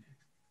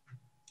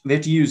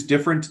to use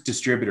different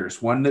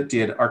distributors. One that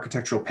did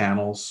architectural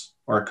panels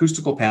or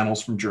acoustical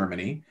panels from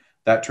Germany.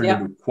 That turned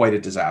into quite a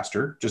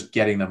disaster, just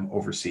getting them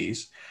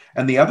overseas.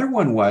 And the other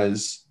one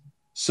was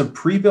some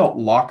pre-built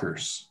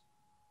lockers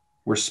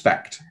were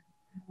spec'd.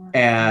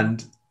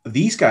 And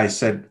these guys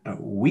said,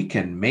 we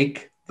can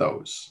make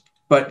those.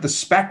 But the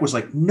spec was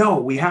like, no,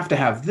 we have to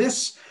have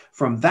this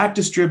from that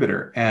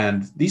distributor.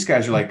 And these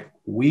guys are like,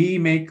 we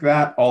make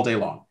that all day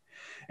long.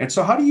 And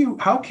so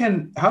how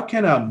can a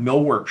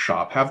millwork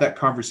shop have that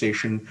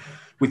conversation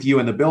with you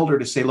and the builder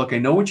to say, look, I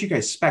know what you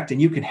guys spec'd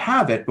and you can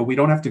have it, but we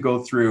don't have to go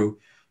through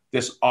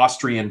this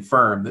Austrian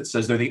firm that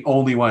says they're the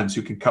only ones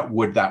who can cut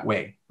wood that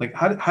way. Like,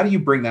 how do you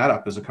bring that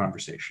up as a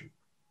conversation?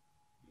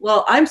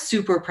 Well, I'm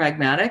super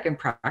pragmatic and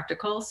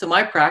practical. So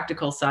my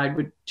practical side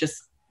would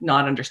just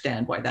not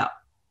understand why that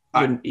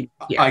wouldn't be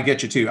here. I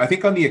get you too. I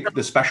think on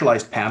the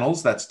specialized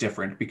panels, that's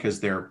different because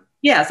they're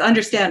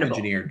understandable,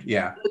 engineered.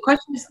 Yeah. The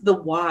question is the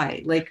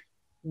why, like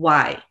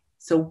why?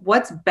 So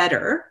what's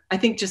better? I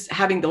think just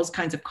having those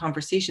kinds of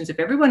conversations, if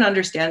everyone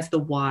understands the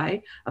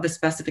why of a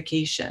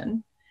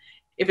specification,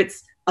 if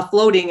it's a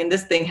floating and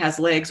this thing has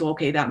legs, well,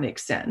 okay, that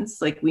makes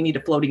sense. Like we need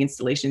a floating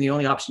installation. The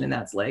only option in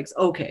that's legs.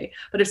 Okay.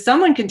 But if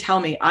someone can tell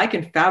me I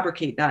can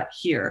fabricate that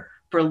here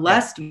for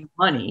less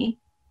money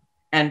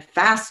and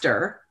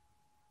faster,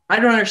 I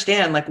don't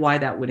understand like why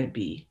that wouldn't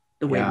be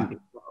the way we would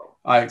go.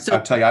 I'll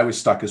tell you, I was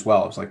stuck as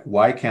well. I was like,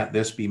 why can't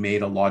this be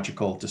made a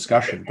logical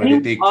discussion?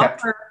 But they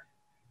kept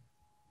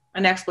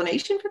an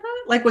explanation for that?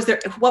 Like,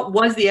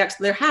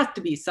 there has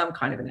to be some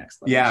kind of an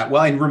explanation. Yeah.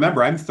 Well, and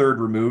remember, I'm third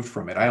removed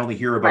from it. I only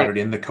hear about it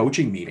in the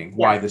coaching meeting,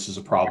 why this is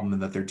a problem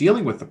and that they're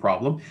dealing with the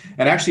problem.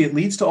 And actually it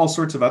leads to all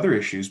sorts of other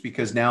issues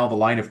because now the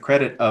line of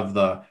credit of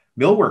the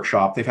millwork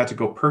shop, they've had to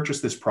go purchase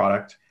this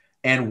product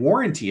and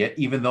warranty it,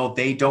 even though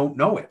they don't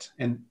know it.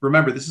 And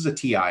remember, this is a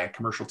TI, a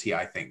commercial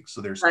TI thing. So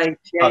there's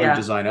other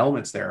design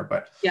elements there.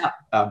 But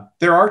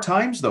there are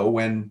times though,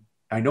 when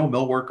I know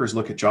mill workers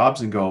look at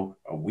jobs and go,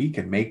 oh, we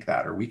can make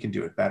that, or we can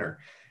do it better.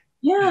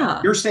 Yeah.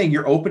 You're saying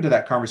you're open to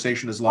that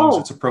conversation as long as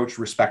it's approached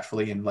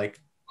respectfully and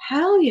like,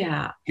 hell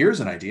yeah.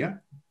 Here's an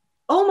idea.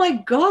 Oh my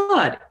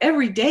God.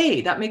 Every day.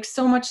 That makes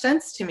so much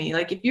sense to me.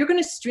 Like if you're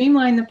going to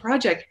streamline the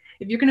project,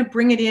 if you're going to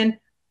bring it in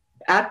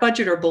at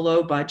budget or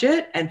below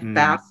budget and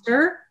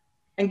faster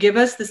and give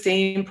us the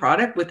same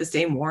product with the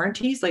same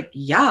warranties, like,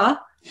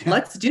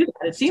 let's do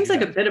that. It seems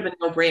like a bit of a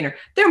no-brainer.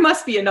 There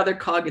must be another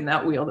cog in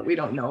that wheel that we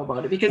don't know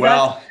about it because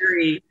that's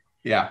very,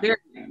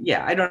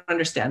 I don't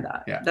understand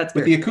that. Yeah. But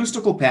the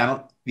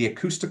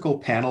acoustical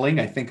paneling,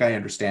 I think I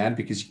understand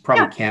because you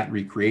probably can't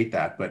recreate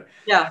that, but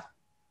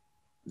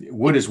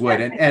wood is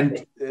wood.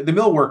 And the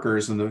mill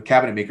workers and the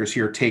cabinet makers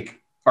here take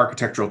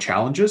architectural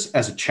challenges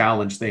as a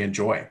challenge they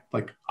enjoy.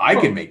 Like I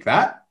can make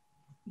that.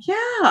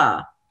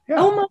 Yeah.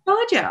 Oh my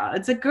God. Yeah.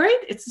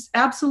 It's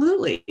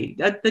absolutely,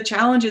 the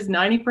challenge is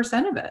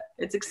 90% of it.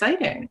 It's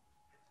exciting.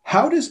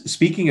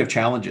 Speaking of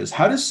challenges,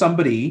 how does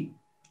somebody,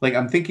 like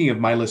I'm thinking of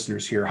my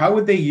listeners here, how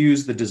would they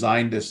use the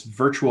design, this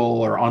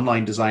virtual or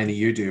online design that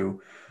you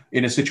do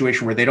in a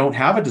situation where they don't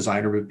have a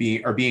designer, but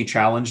are being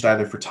challenged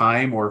either for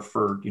time or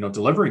for,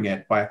 delivering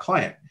it by a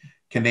client?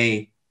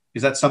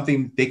 Is that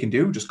something they can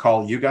do? Just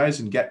call you guys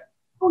and get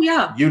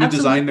you to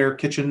design their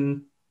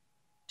kitchen?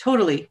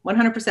 Totally,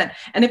 100%.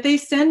 And if they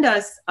send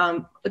us,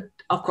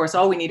 of course,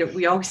 we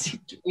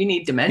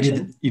need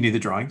dimensions. You need the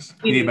drawings.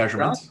 You need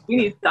measurements. We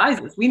need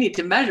sizes. We need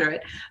to measure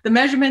it. The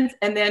measurements,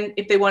 and then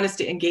if they want us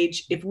to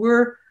engage, if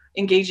we're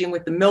engaging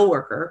with the mill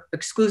worker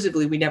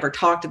exclusively, we never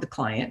talk to the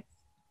client,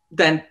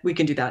 then we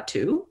can do that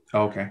too.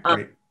 Okay,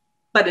 great.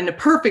 But in a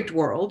perfect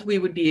world, we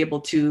would be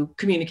able to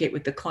communicate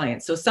with the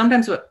client. So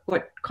sometimes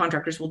what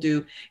contractors will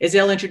do is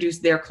they'll introduce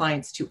their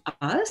clients to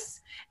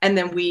us, and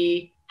then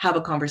we have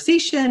a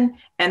conversation,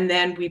 and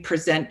then we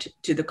present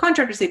to the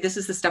contractor, say, this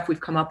is the stuff we've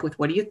come up with.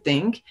 What do you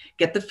think?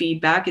 Get the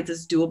feedback. Is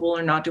this doable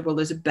or not doable?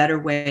 There's a better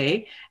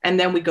way. And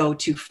then we go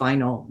to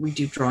we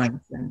do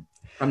drawings and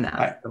from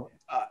that.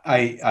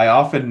 I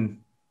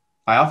often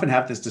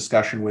have this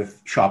discussion with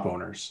shop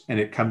owners, and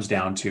it comes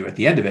down to, at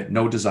the end of it,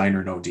 no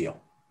designer, no deal.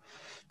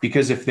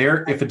 Because if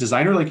a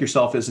designer like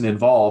yourself isn't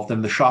involved,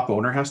 then the shop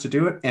owner has to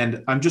do it.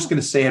 And I'm just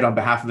going to say it on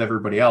behalf of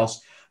everybody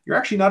else. You're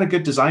actually not a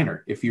good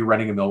designer if you're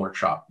running a millwork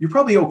shop. You're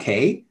probably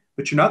okay,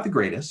 but you're not the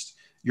greatest.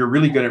 You're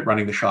really good at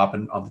running the shop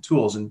and on the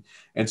tools.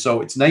 And so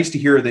it's nice to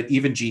hear that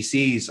even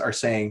GCs are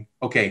saying,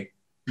 okay,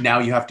 now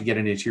you have to get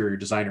an interior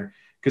designer,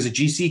 because a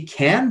GC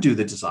can do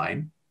the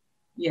design,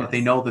 but they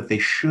know that they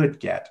should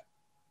get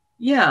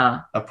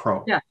a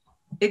pro. Yeah,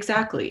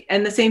 exactly.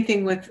 And the same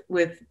thing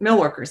with mill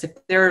workers.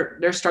 If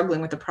they're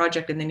struggling with a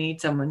project and they need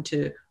someone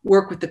to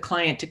work with the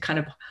client to kind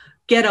of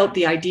get out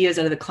the ideas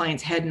out of the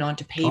client's head and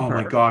onto paper. Oh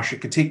my gosh, it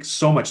could take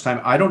so much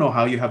time. I don't know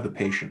how you have the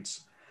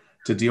patience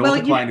to deal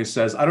with a client who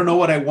says, I don't know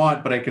what I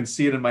want, but I can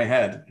see it in my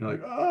head. You're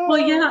like, oh. Well,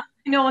 yeah,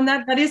 and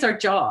that is our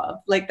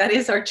job. Like that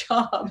is our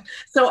job.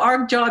 So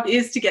our job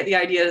is to get the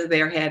ideas out of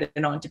their head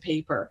and onto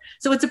paper.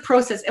 So it's a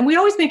process, and we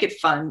always make it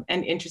fun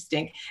and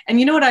interesting. And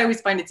you know what I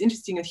always find it's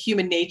interesting with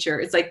human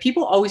nature? It's like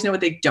people always know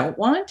what they don't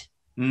want,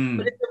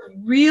 but it's a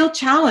real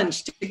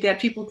challenge to get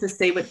people to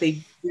say what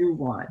they do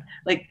want.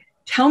 Like,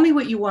 tell me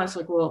what you want. It's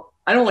like, well,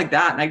 I don't like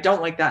that. And I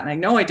don't like that. And I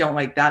know I don't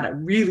like that. I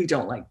really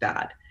don't like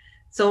that.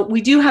 So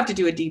we do have to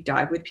do a deep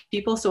dive with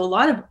people. So a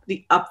lot of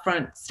the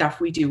upfront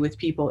stuff we do with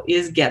people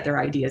is get their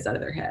ideas out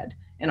of their head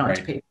and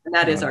onto paper. And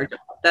that is our job.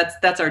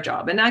 That's our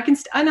job. And I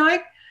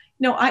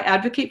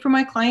advocate for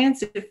my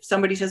clients. If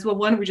somebody says, well,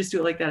 why don't we just do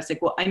it like that? It's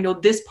like, well, I know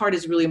this part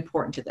is really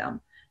important to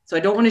them. So I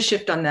don't want to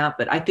shift on that,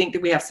 but I think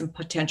that we have some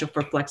potential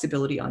for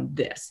flexibility on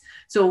this.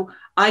 So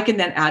I can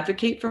then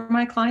advocate for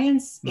my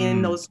clients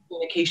in those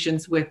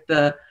communications with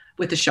the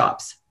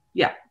shops.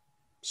 Yeah.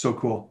 So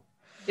cool.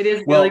 It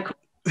is really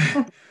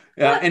cool.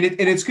 And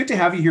it's good to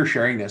have you here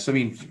sharing this. I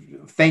mean,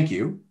 thank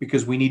you,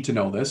 because we need to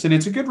know this. And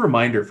it's a good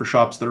reminder for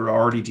shops that are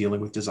already dealing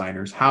with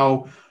designers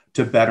how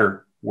to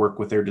better work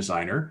with their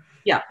designer.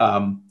 Yeah.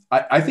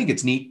 I think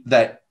it's neat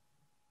that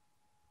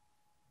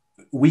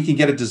we can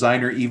get a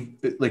designer,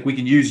 like we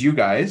can use you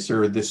guys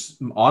or this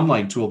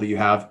online tool that you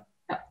have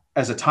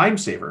as a time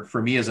saver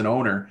for me as an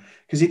owner,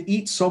 because it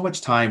eats so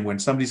much time when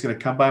somebody's going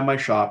to come by my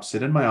shop,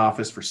 sit in my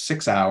office for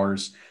 6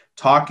 hours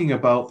talking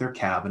about their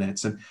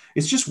cabinets, and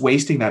it's just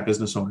wasting that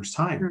business owner's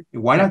time.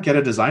 Why not get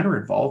a designer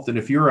involved? And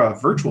if you're a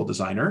virtual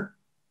designer,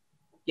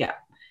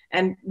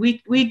 and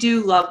we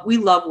love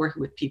working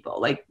with people,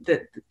 like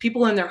the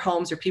people in their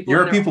homes, or people.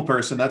 You're a people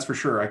person, that's for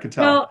sure. I can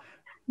tell.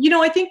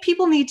 Well, I think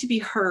people need to be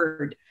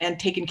heard and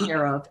taken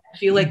care of,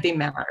 feel like they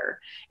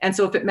matter. And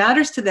so if it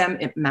matters to them,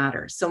 it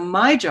matters. So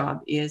my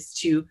job is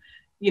to,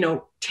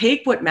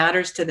 take what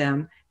matters to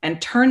them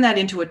and turn that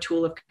into a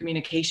tool of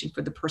communication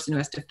for the person who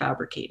has to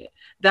fabricate it.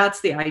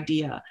 That's the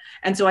idea.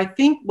 And so I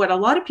think what a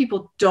lot of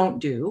people don't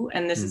do,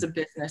 and this is a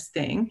business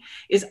thing,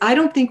 is I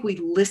don't think we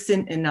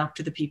listen enough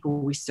to the people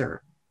we serve.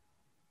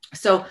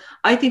 So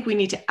I think we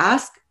need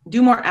to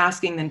do more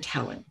asking than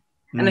telling.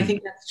 And I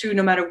think that's true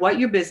no matter what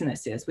your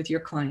business is with your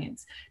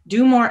clients.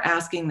 Do more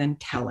asking than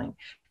telling,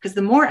 because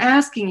the more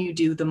asking you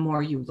do, the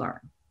more you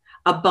learn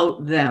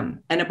about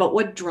them and about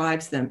what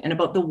drives them and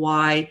about the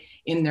why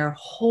in their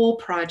whole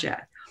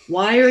project.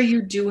 Why are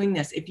you doing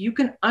this? If you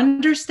can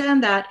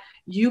understand that,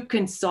 you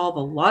can solve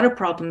a lot of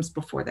problems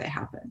before they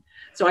happen.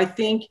 So I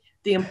think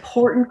the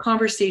important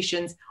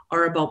conversations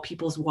are about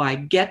people's why.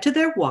 Get to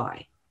their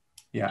why.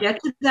 Yeah.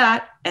 Get to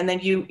that, and then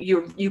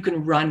you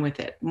can run with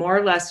it, more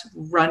or less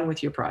run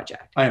with your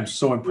project. I am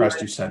so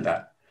impressed you said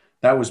that.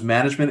 That was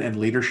management and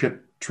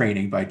leadership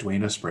training by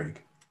Dwaina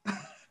Sprague.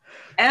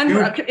 And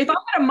if I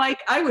had a mic,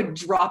 I would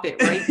drop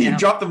it right now. You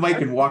drop the mic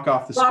and walk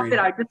off the screen.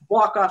 I just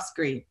walk off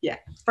screen. Yeah,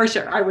 for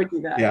sure. I would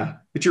do that. Yeah,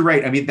 but you're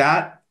right. I mean,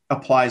 that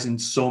applies in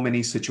so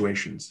many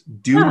situations.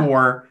 Do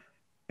more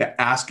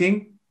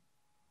asking.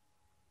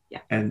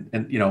 Yeah. And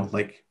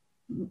like,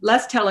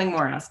 less telling,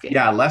 more asking.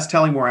 Yeah, less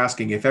telling, more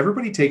asking. If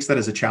everybody takes that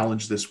as a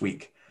challenge this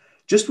week,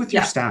 just with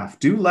your staff,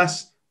 do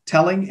less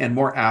telling and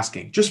more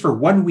asking, just for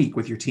 1 week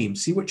with your team.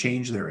 See what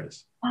change there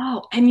is.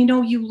 Oh, and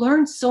you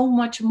learn so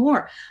much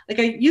more. Like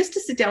I used to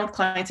sit down with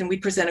clients and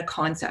we'd present a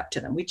concept to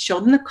them. We'd show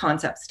them the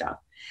concept stuff,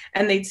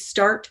 and they'd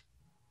start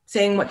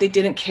saying what they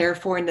didn't care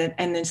for, and then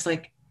it's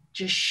like,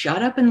 just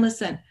shut up and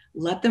listen.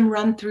 Let them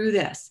run through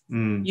this.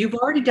 You've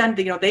already done,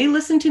 they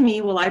listened to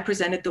me while I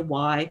presented the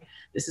why.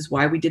 This is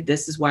why we did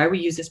this. This is why we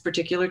use this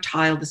particular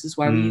tile. This is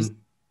why we use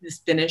this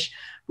finish.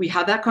 We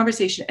have that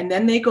conversation, and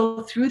then they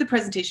go through the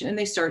presentation and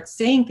they start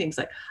saying things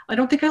like, I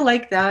don't think I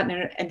like that.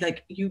 And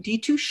like, you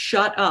need to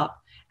shut up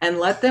and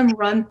let them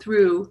run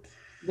through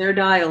their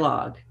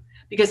dialogue.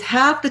 Because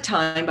half the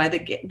time they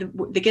get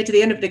to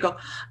the end of it, they go,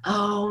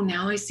 oh,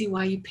 now I see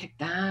why you picked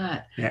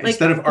that. Yeah, like,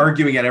 instead of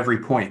arguing at every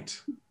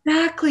point.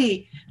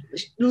 Exactly.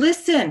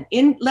 Listen,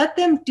 let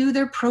them do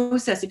their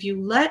process. If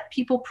you let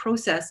people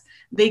process,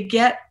 they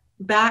get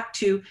back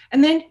to,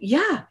 and then,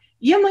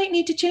 you might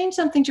need to change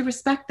something to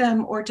respect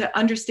them or to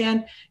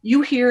understand.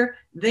 You hear,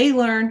 they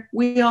learn,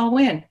 we all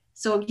win.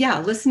 So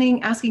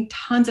listening, asking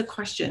tons of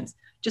questions,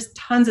 just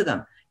tons of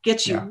them,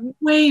 gets you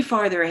way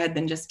farther ahead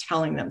than just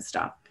telling them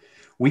stuff.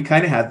 We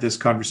kind of had this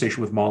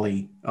conversation with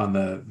Molly on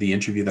the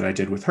interview that I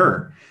did with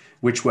her,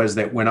 which was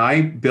that when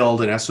I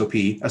build an SOP,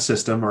 a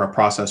system or a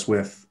process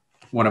with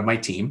one of my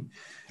team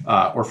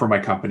or for my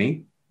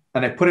company,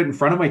 and I put it in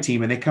front of my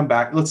team and they come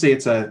back, let's say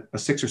it's a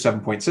 6 or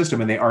 7 point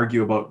system, and they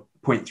argue about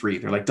point 3.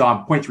 They're like,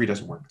 Dom, point 3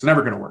 doesn't work. It's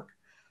never going to work.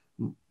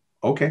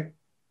 Okay.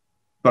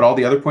 But all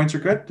the other points are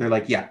good. They're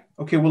like, yeah.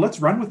 Okay, well, let's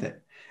run with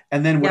it.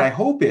 And then what I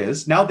hope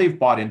is now they've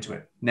bought into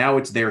it. Now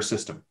it's their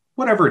system,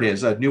 whatever it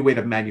is, a new way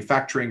of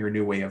manufacturing or a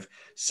new way of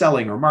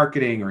selling or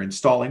marketing or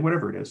installing,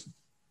 whatever it is.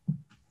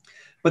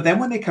 But then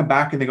when they come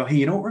back and they go,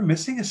 hey, we're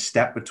missing a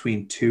step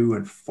between 2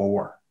 and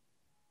 4.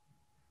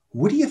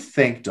 What do you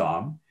think,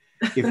 Dom,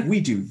 if we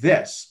do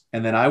this?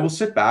 And then I will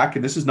sit back,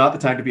 and this is not the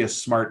time to be a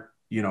smart,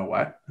 and be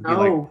like,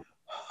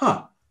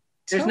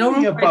 there's no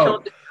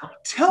room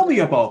tell me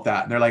about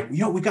that. And they're like, we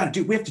have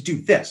to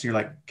do this. And you're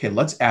like, okay,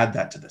 let's add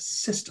that to the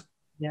system.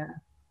 Yeah.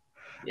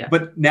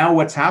 But now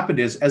what's happened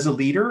is, as a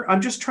leader, I'm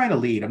just trying to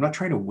lead. I'm not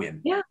trying to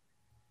win. Yeah.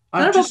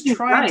 I'm just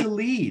trying to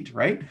lead,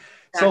 right?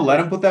 Exactly. So let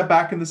them put that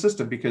back in the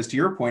system, because to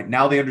your point,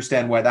 now they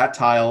understand why that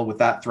tile with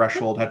that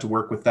threshold had to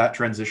work with that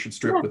transition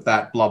strip with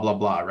that blah, blah,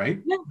 blah,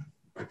 right?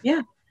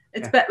 Yeah.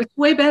 It's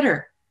way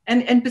better.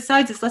 And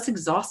besides, it's less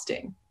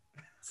exhausting.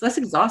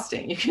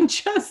 You can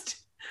just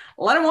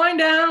let them wind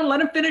down, let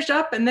them finish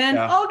up, and then,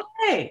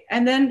 okay.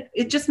 And then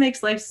it just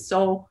makes life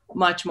so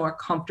much more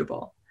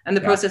comfortable and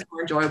the process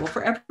more enjoyable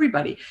for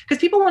everybody, because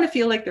people want to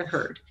feel like they're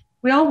heard.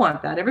 We all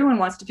want that. Everyone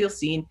wants to feel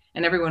seen,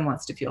 and everyone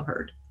wants to feel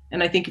heard.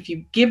 And I think if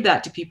you give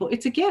that to people,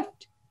 it's a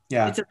gift.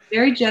 Yeah. It's a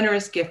very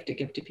generous gift to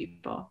give to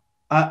people.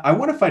 I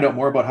want to find out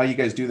more about how you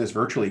guys do this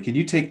virtually. Can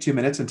you take 2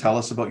 minutes and tell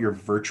us about your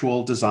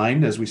virtual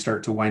design as we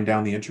start to wind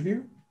down the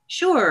interview?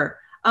 Sure.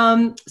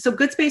 So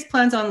Good Space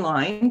Plans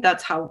Online,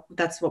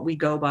 that's what we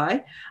go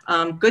by.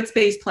 Good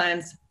Space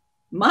Plans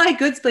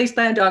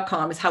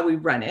mygoodspaceplan.com is how we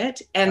run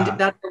it. And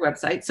that's our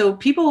website. So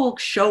people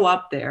show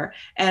up there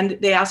and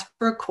they ask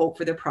for a quote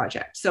for their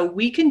project. So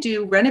we can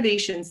do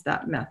renovations,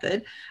 that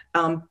method,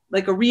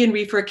 like a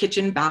re for a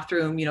kitchen,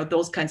 bathroom,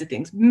 those kinds of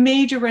things.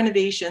 Major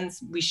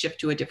renovations, we shift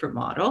to a different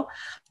model.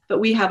 But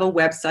we have a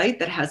website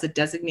that has a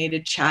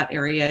designated chat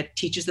area. It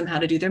teaches them how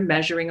to do their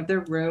measuring of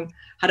their room,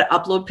 how to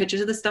upload pictures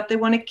of the stuff they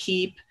want to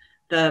keep,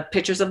 the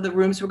pictures of the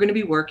rooms we're going to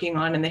be working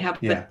on, and they have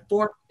the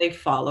form they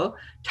follow.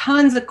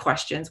 Tons of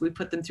questions. We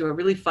put them through a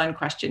really fun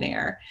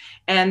questionnaire.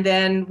 And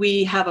then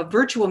we have a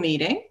virtual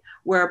meeting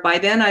where by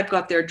then I've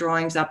got their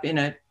drawings up in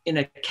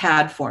a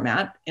CAD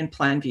format in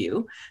plan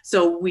view.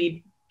 So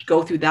we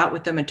go through that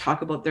with them and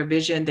talk about their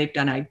vision. They've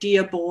done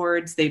idea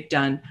boards. They've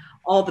done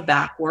all the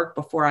back work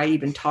before I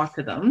even talk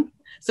to them.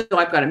 So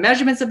I've got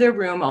measurements of their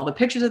room, all the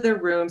pictures of their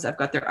rooms. I've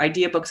got their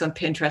idea books on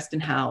Pinterest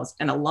and Houzz,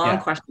 and a long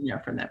questionnaire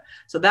from them.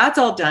 So that's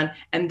all done.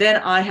 And then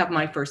I have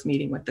my first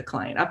meeting with the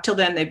client. Up till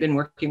then, they've been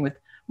working with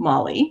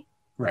Molly.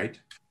 Right.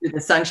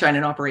 The sunshine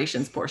and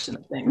operations portion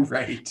of things.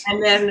 Right.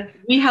 And then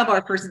we have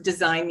our first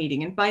design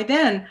meeting. And by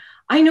then,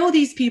 I know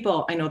these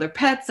people. I know their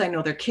pets. I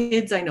know their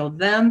kids. I know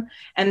them.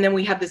 And then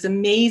we have this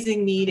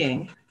amazing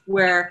meeting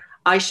where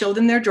I show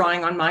them their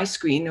drawing on my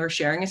screen. They're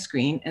sharing a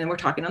screen, and then we're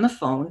talking on the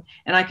phone,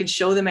 and I can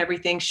show them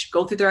everything,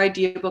 go through their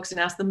idea books and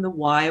ask them the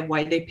why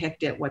they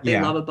picked it, what they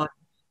love about it.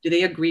 Do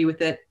they agree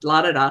with it?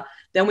 La da da.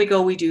 Then we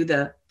do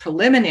the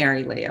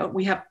preliminary layout.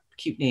 We have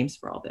cute names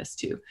for all this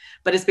too,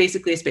 but it's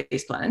basically a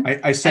space plan.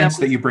 I sense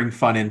that you bring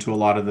fun into a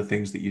lot of the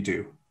things that you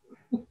do.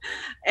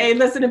 Hey,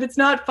 listen, if it's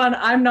not fun,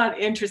 I'm not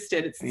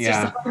interested. It's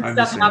just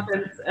stuff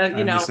happens,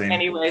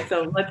 anyway.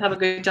 So let's have a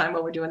good time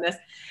while we're doing this.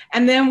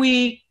 And then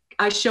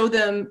I show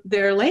them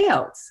their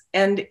layouts,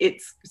 and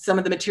it's some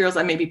of the materials.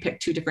 I maybe pick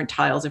 2 different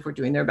tiles if we're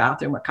doing their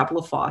bathroom, a couple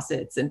of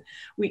faucets, and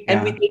we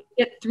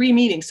get 3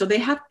 meetings. So they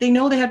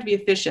know they have to be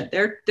efficient.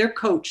 They're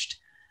coached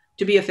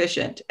to be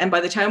efficient. And by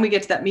the time we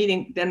get to that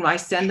meeting, then I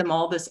send them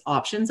all this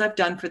options I've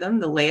done for them,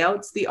 the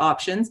layouts, the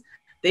options.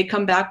 They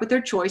come back with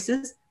their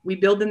choices. We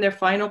build them their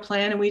final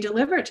plan and we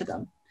deliver it to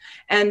them.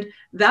 And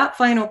that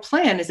final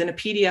plan is in a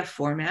PDF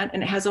format,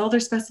 and it has all their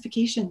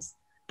specifications.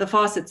 The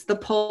faucets, the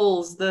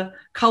poles, the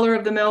color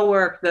of the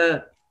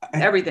millwork,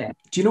 everything.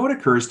 Do you know what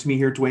occurs to me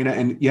here, Dwaina?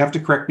 And you have to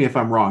correct me if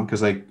I'm wrong,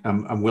 because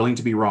I'm willing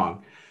to be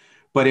wrong.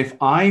 But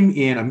if I'm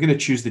going to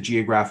choose the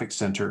geographic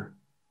center,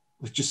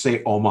 let's just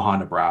say Omaha,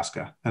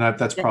 Nebraska. And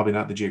that's probably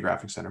not the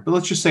geographic center, but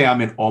let's just say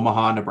I'm in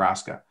Omaha,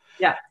 Nebraska.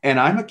 Yeah.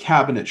 And I'm a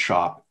cabinet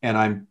shop, and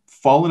I'm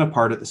falling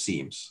apart at the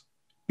seams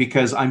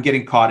because I'm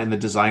getting caught in the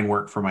design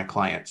work for my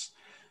clients.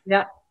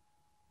 Yeah.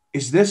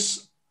 Is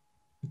this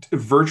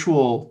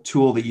virtual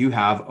tool that you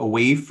have a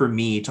way for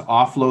me to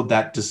offload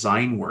that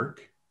design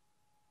work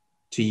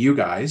to you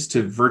guys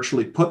to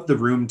virtually put the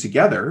room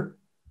together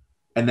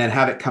and then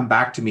have it come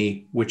back to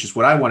me, which is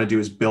what I want to do,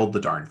 is build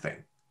the darn thing?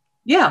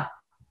 Yeah,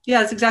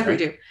 that's exactly what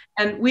we do.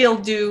 And we'll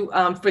do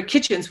for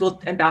kitchens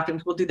and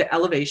bathrooms, we'll do the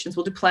elevations,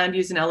 we'll do plan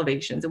views and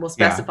elevations, and we'll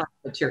specify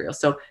the material.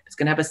 So it's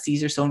going to have a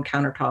Caesar stone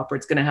countertop, or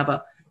it's going to have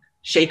a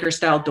shaker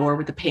style door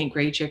with the paint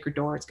grade shaker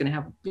door. It's going to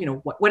have,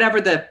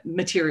 whatever the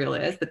material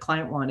is the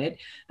client wanted,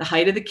 the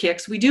height of the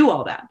kicks. We do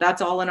all that.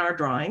 That's all in our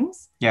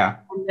drawings. Yeah.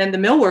 And then the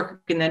millworker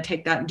can then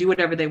take that and do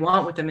whatever they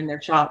want with them in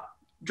their shop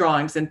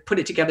drawings and put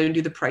it together and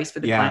do the price for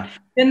the client.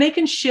 Then they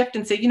can shift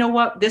and say, you know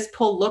what, this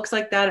pull looks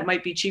like that. It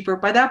might be cheaper.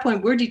 By that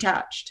point, we're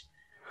detached.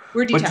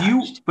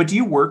 But do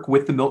you work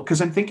with the mill?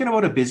 Because I'm thinking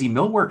about a busy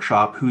millwork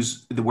shop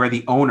where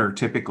the owner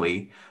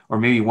typically, or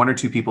maybe 1 or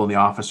 2 people in the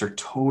office, are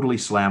totally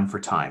slammed for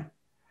time.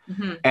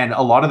 Mm-hmm. And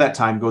a lot of that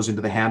time goes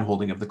into the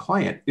hand-holding of the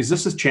client. Is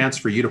this a chance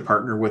for you to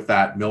partner with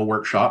that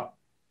millwork shop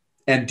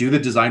and do the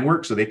design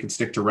work so they can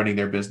stick to running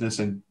their business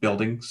and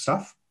building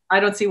stuff? I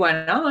don't see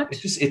why not.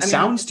 It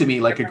sounds to me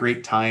like a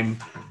great time.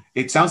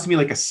 It sounds to me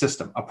like a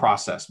system, a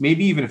process,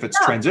 maybe even if it's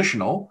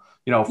transitional,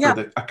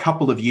 for a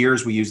couple of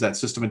years, we use that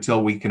system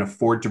until we can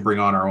afford to bring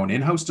on our own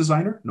in-house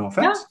designer. No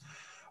offense. Yeah.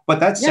 But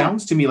that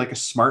sounds to me like a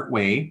smart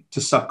way to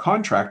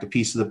subcontract a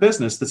piece of the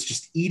business that's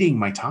just eating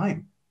my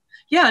time.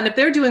 Yeah. And if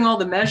they're doing all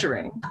the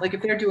measuring,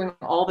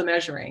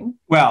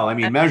 well, I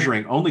mean,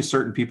 measuring, only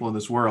certain people in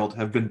this world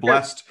have been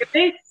blessed. If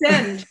they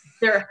send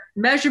their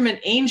measurement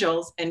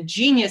angels and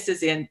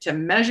geniuses in to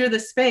measure the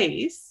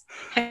space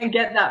and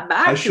get that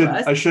back to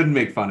us. I shouldn't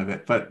make fun of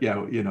it, but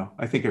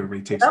I think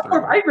everybody takes it.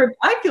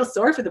 I feel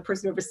sorry for the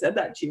person who ever said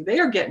that to you. They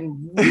are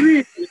getting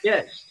really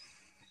ditched.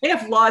 They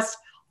have lost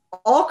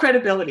all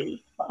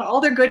credibility,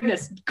 all their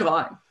goodness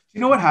gone.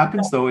 You know what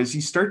happens though, is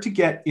you start to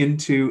get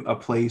into a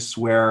place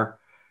where,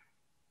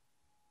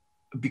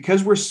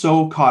 because we're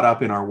so caught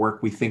up in our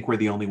work, we think we're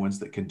the only ones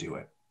that can do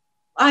it.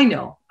 I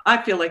know.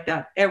 I feel like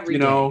that every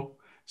day.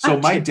 So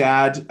my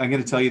dad, I'm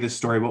going to tell you this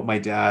story about my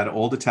dad,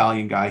 old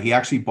Italian guy. He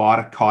actually bought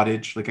a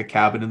cottage, like a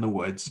cabin in the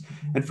woods.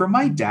 And for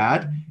my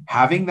dad,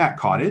 having that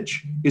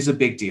cottage is a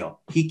big deal.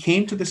 He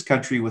came to this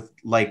country with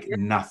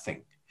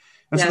nothing.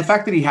 And so the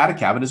fact that he had a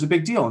cabin is a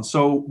big deal. And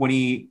so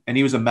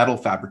he was a metal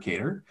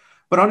fabricator,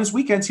 but on his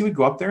weekends, he would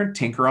go up there and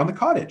tinker on the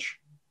cottage,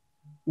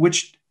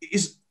 which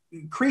is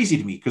crazy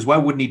to me, because why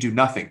wouldn't he do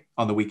nothing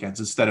on the weekends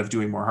instead of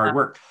doing more hard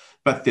work?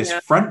 But this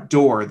front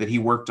door that he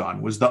worked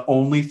on was the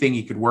only thing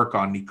he could work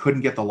on. And he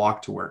couldn't get the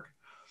lock to work.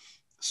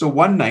 So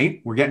one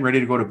night we're getting ready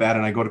to go to bed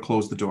and I go to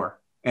close the door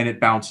and it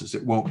bounces.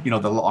 It won't,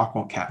 the lock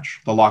won't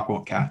catch. The lock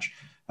won't catch.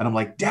 And I'm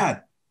like,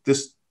 Dad,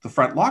 the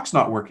front lock's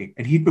not working.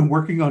 And he'd been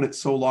working on it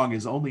so long.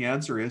 His only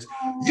answer is,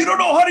 you don't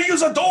know how to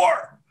use a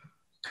door.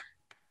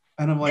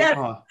 And I'm like,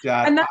 oh,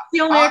 Dad. And that's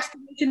the only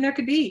explanation there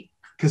could be.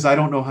 Because I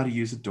don't know how to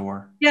use a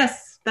door.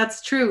 Yes,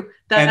 that's true.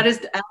 That is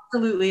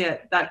absolutely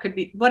it. That could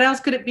be. What else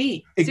could it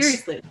be?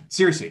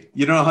 Seriously.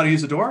 You don't know how to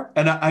use a door?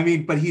 And I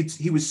mean, but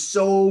he was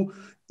so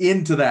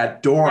into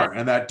that door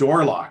and that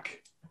door lock.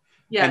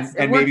 Yes.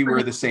 And maybe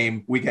we're the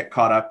same. We get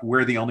caught up.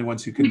 We're the only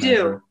ones who can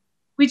measure.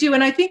 We do.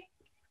 And I think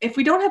if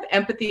we don't have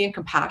empathy and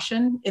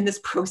compassion in this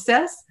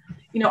process,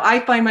 I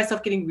find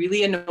myself getting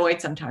really annoyed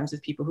sometimes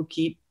with people who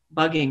keep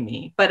bugging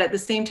me. But at the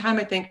same time,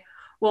 I think,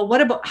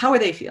 well, how are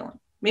they feeling?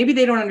 Maybe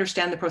they don't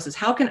understand the process.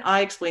 How can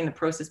I explain the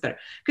process better?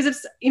 Because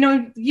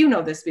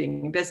if, this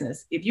being in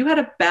business, if you had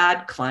a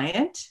bad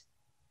client,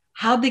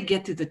 how'd they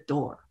get through the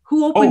door?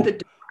 Who opened the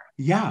door?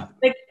 Yeah.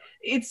 Like,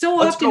 it's so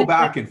Let's often. Go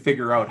back and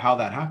figure out how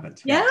that happened.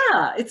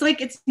 Yeah. It's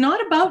like, it's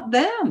not about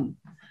them.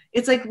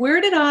 It's like, where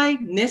did I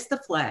miss the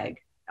flag?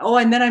 Oh,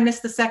 and then I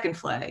missed the second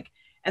flag.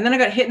 And then I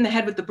got hit in the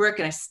head with the brick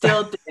and I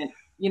still didn't.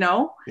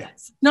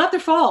 It's not their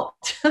fault.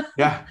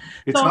 Yeah.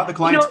 It's not the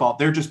client's fault.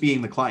 They're just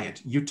being the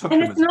client. You took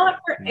them. And it's not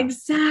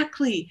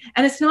exactly.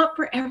 And it's not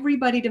for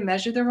everybody to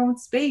measure their own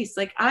space.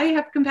 Like, I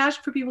have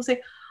compassion for people who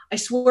say, I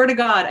swear to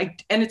God,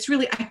 and it's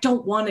really, I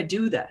don't want to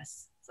do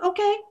this. It's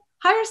okay.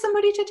 Hire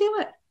somebody to do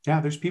it. Yeah.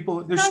 There's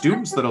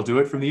students that'll do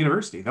it from the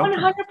university.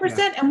 100%.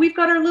 Yeah. And we've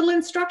got our little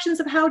instructions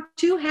of how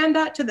to hand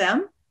that to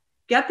them.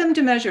 Get them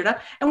to measure it up,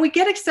 and we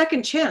get a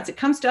second chance. It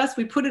comes to us,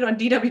 we put it on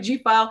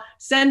DWG file,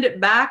 send it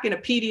back in a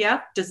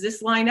PDF. Does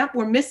this line up?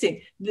 We're missing.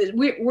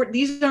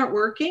 These aren't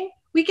working.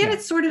 We get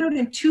it sorted out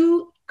in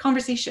 2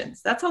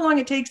 conversations. That's how long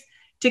it takes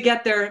to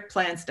get their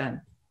plans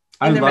done.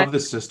 I love the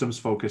systems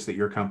focus that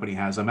your company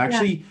has.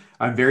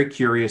 I'm very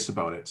curious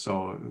about it.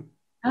 So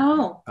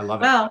I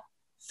love it. Well,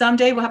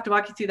 someday we'll have to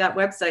walk you through that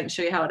website and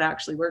show you how it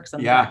actually works.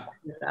 Yeah.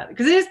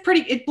 Because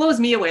it blows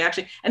me away,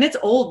 actually. And it's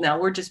old now.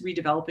 We're just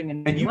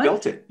redeveloping. And you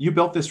built it. You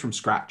built this from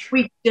scratch.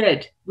 We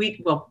did.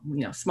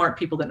 Smart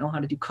people that know how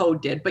to do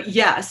code did. But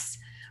yes,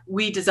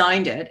 we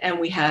designed it and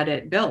we had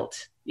it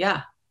built.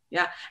 Yeah.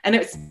 Yeah. And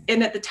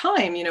at the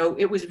time,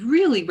 it was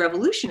really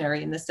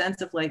revolutionary in the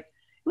sense of like,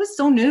 it was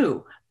so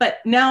new. But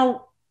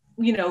now,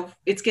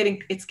 it's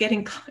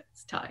getting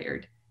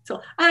tired. So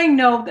I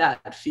know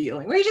that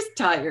feeling where you're just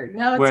tired.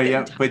 Now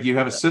it's but you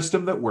have a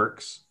system that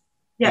works.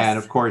 Yes. And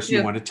of course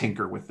you want to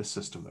tinker with the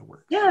system that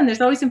works. Yeah. And there's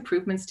always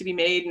improvements to be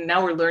made. And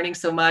now we're learning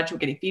so much. We're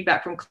getting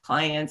feedback from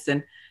clients.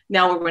 And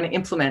now we're going to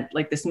implement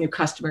like this new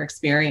customer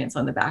experience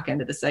on the back end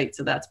of the site.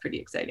 So that's pretty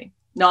exciting.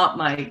 Not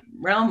my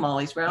realm,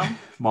 Molly's realm.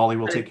 Molly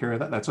will take care of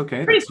that. That's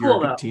okay. Pretty That's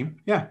cool, your team.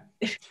 Yeah.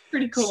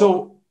 Pretty cool.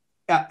 So,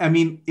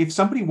 if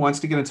somebody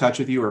wants to get in touch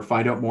with you or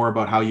find out more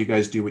about how you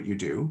guys do what you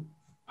do,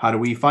 how do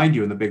we find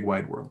you in the big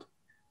wide world?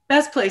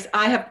 Best place.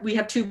 We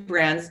have 2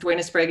 brands,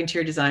 Dwaina Sprague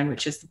Interior Design,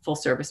 which is full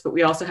service, but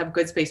we also have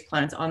Good Space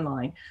Plans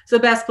online. So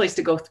the best place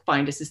to go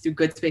find us is through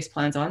Good Space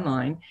Plans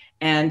online.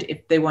 And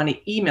if they want to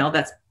email,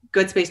 that's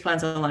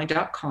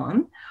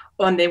goodspaceplansonline.com.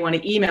 And they want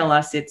to email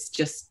us, it's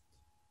just,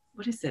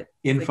 what is it?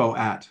 Info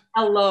at.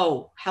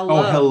 Hello.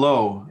 Oh,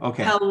 hello.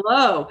 Okay.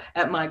 Hello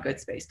at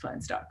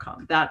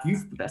mygoodspaceplans.com. That's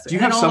the best way. Do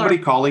you have somebody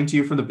calling to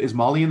you is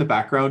Molly in the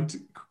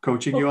background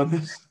coaching you on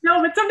this?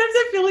 No, but sometimes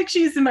I feel like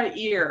she's in my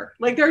ear.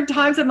 Like there are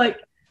times I'm like,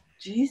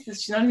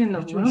 Jesus, she's not even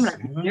in the room. I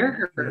can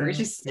hear her.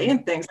 She's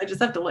saying things. I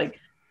just have to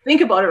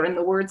think about her and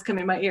the words come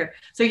in my ear.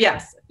 So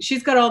yes,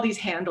 she's got all these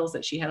handles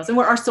that she handles, and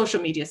our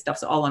social media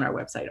stuff's all on our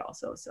website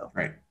also. So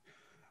right.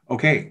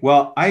 Okay.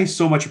 Well, I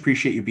so much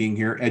appreciate you being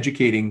here,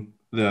 educating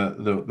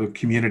the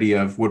community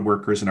of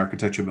woodworkers and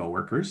architectural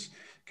millworkers,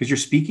 because you're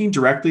speaking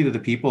directly to the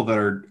people that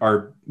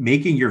are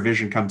making your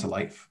vision come to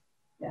life.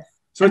 Yes.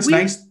 So it's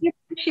nice. We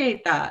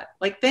appreciate that.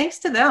 Thanks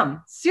to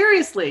them.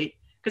 Seriously.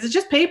 Because it's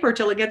just paper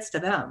till it gets to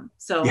them.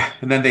 So yeah,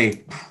 and then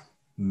they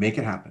make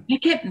it happen.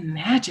 Make it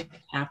magic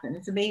happen.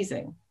 It's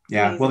amazing.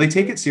 Yeah, amazing. Well, they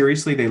take it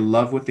seriously. They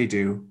love what they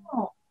do.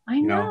 Oh, I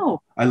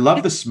know. I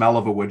love the smell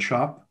of a wood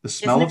shop. The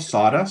smell of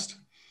sawdust.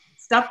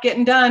 Stuff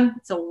getting done.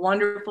 It's a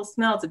wonderful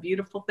smell. It's a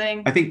beautiful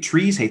thing. I think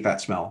trees hate that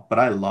smell, but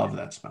I love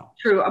that smell.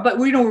 True, but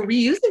we're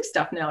reusing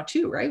stuff now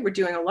too, right? We're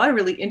doing a lot of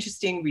really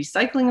interesting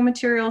recycling of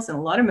materials, and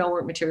a lot of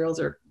millwork materials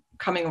are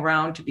coming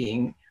around to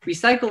being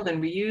recycled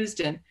and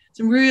reused, and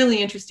some really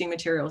interesting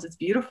materials. It's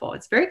beautiful.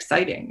 It's very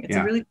exciting. It's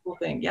a really cool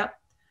thing. Yep.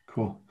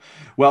 Cool.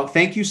 Well,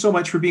 thank you so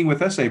much for being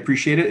with us. I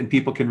appreciate it. And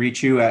people can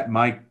reach you at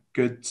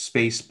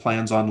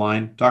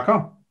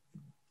mygoodspaceplansonline.com.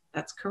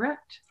 That's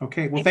correct.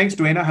 Okay. Well, thanks,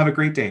 Dwaina. Have a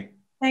great day.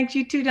 Thanks,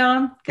 you too,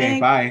 Dom. Okay.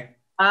 Bye.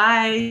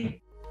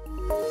 Bye.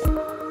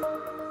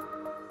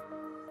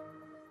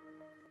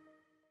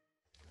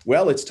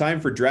 Well, it's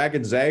time for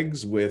Dragon's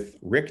Eggs with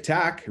Rick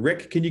Tack.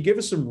 Rick, can you give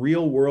us some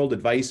real world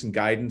advice and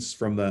guidance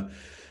from the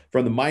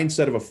from the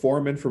mindset of a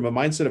foreman, from a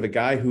mindset of a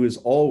guy who has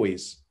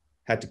always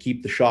had to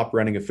keep the shop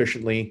running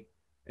efficiently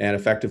and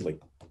effectively?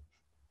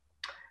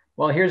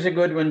 Well, here's a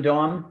good one,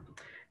 Dom.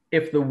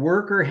 If the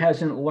worker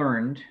hasn't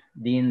learned,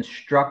 the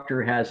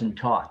instructor hasn't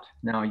taught.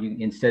 Now, you,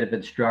 instead of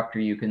instructor,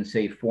 you can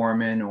say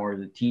foreman or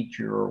the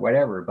teacher or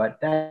whatever, but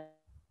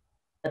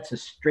that's a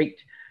straight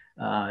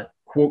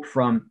quote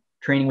from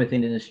Training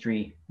Within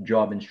Industry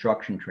Job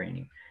Instruction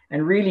Training.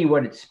 And really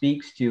what it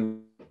speaks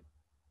to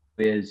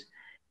is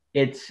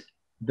it's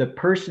the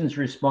person's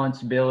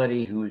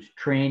responsibility who's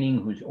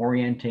training, who's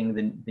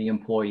orienting the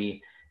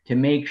employee to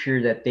make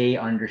sure that they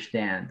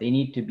understand. They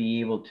need to be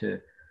able to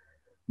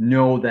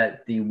know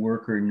that the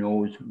worker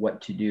knows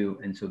what to do.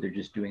 And so they're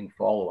just doing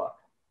follow-up.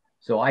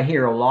 So I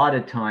hear a lot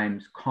of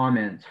times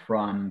comments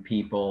from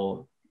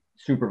people,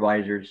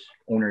 supervisors,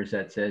 owners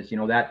that says, you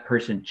know, that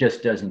person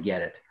just doesn't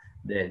get it.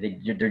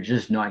 They're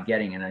just not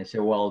getting it. And I say,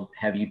 well,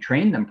 have you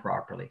trained them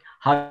properly?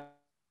 How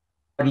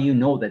do you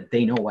know that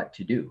they know what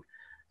to do?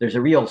 There's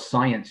a real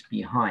science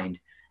behind,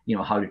 you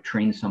know, how to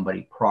train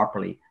somebody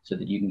properly so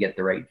that you can get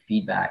the right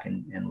feedback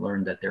and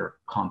learn that they're a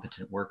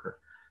competent worker.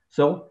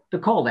 So the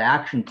call to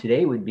action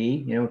today would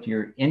be, you know, if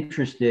you're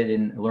interested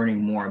in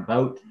learning more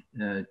about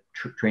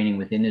training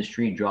with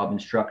industry, job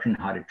instruction,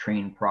 how to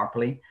train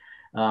properly,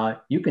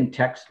 you can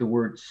text the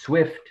word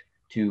SWIFT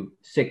to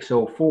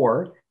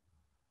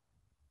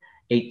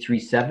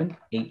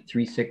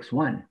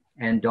 604-837-8361.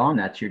 And Don,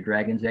 that's your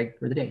dragon's egg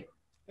for the day.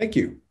 Thank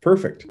you.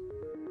 Perfect.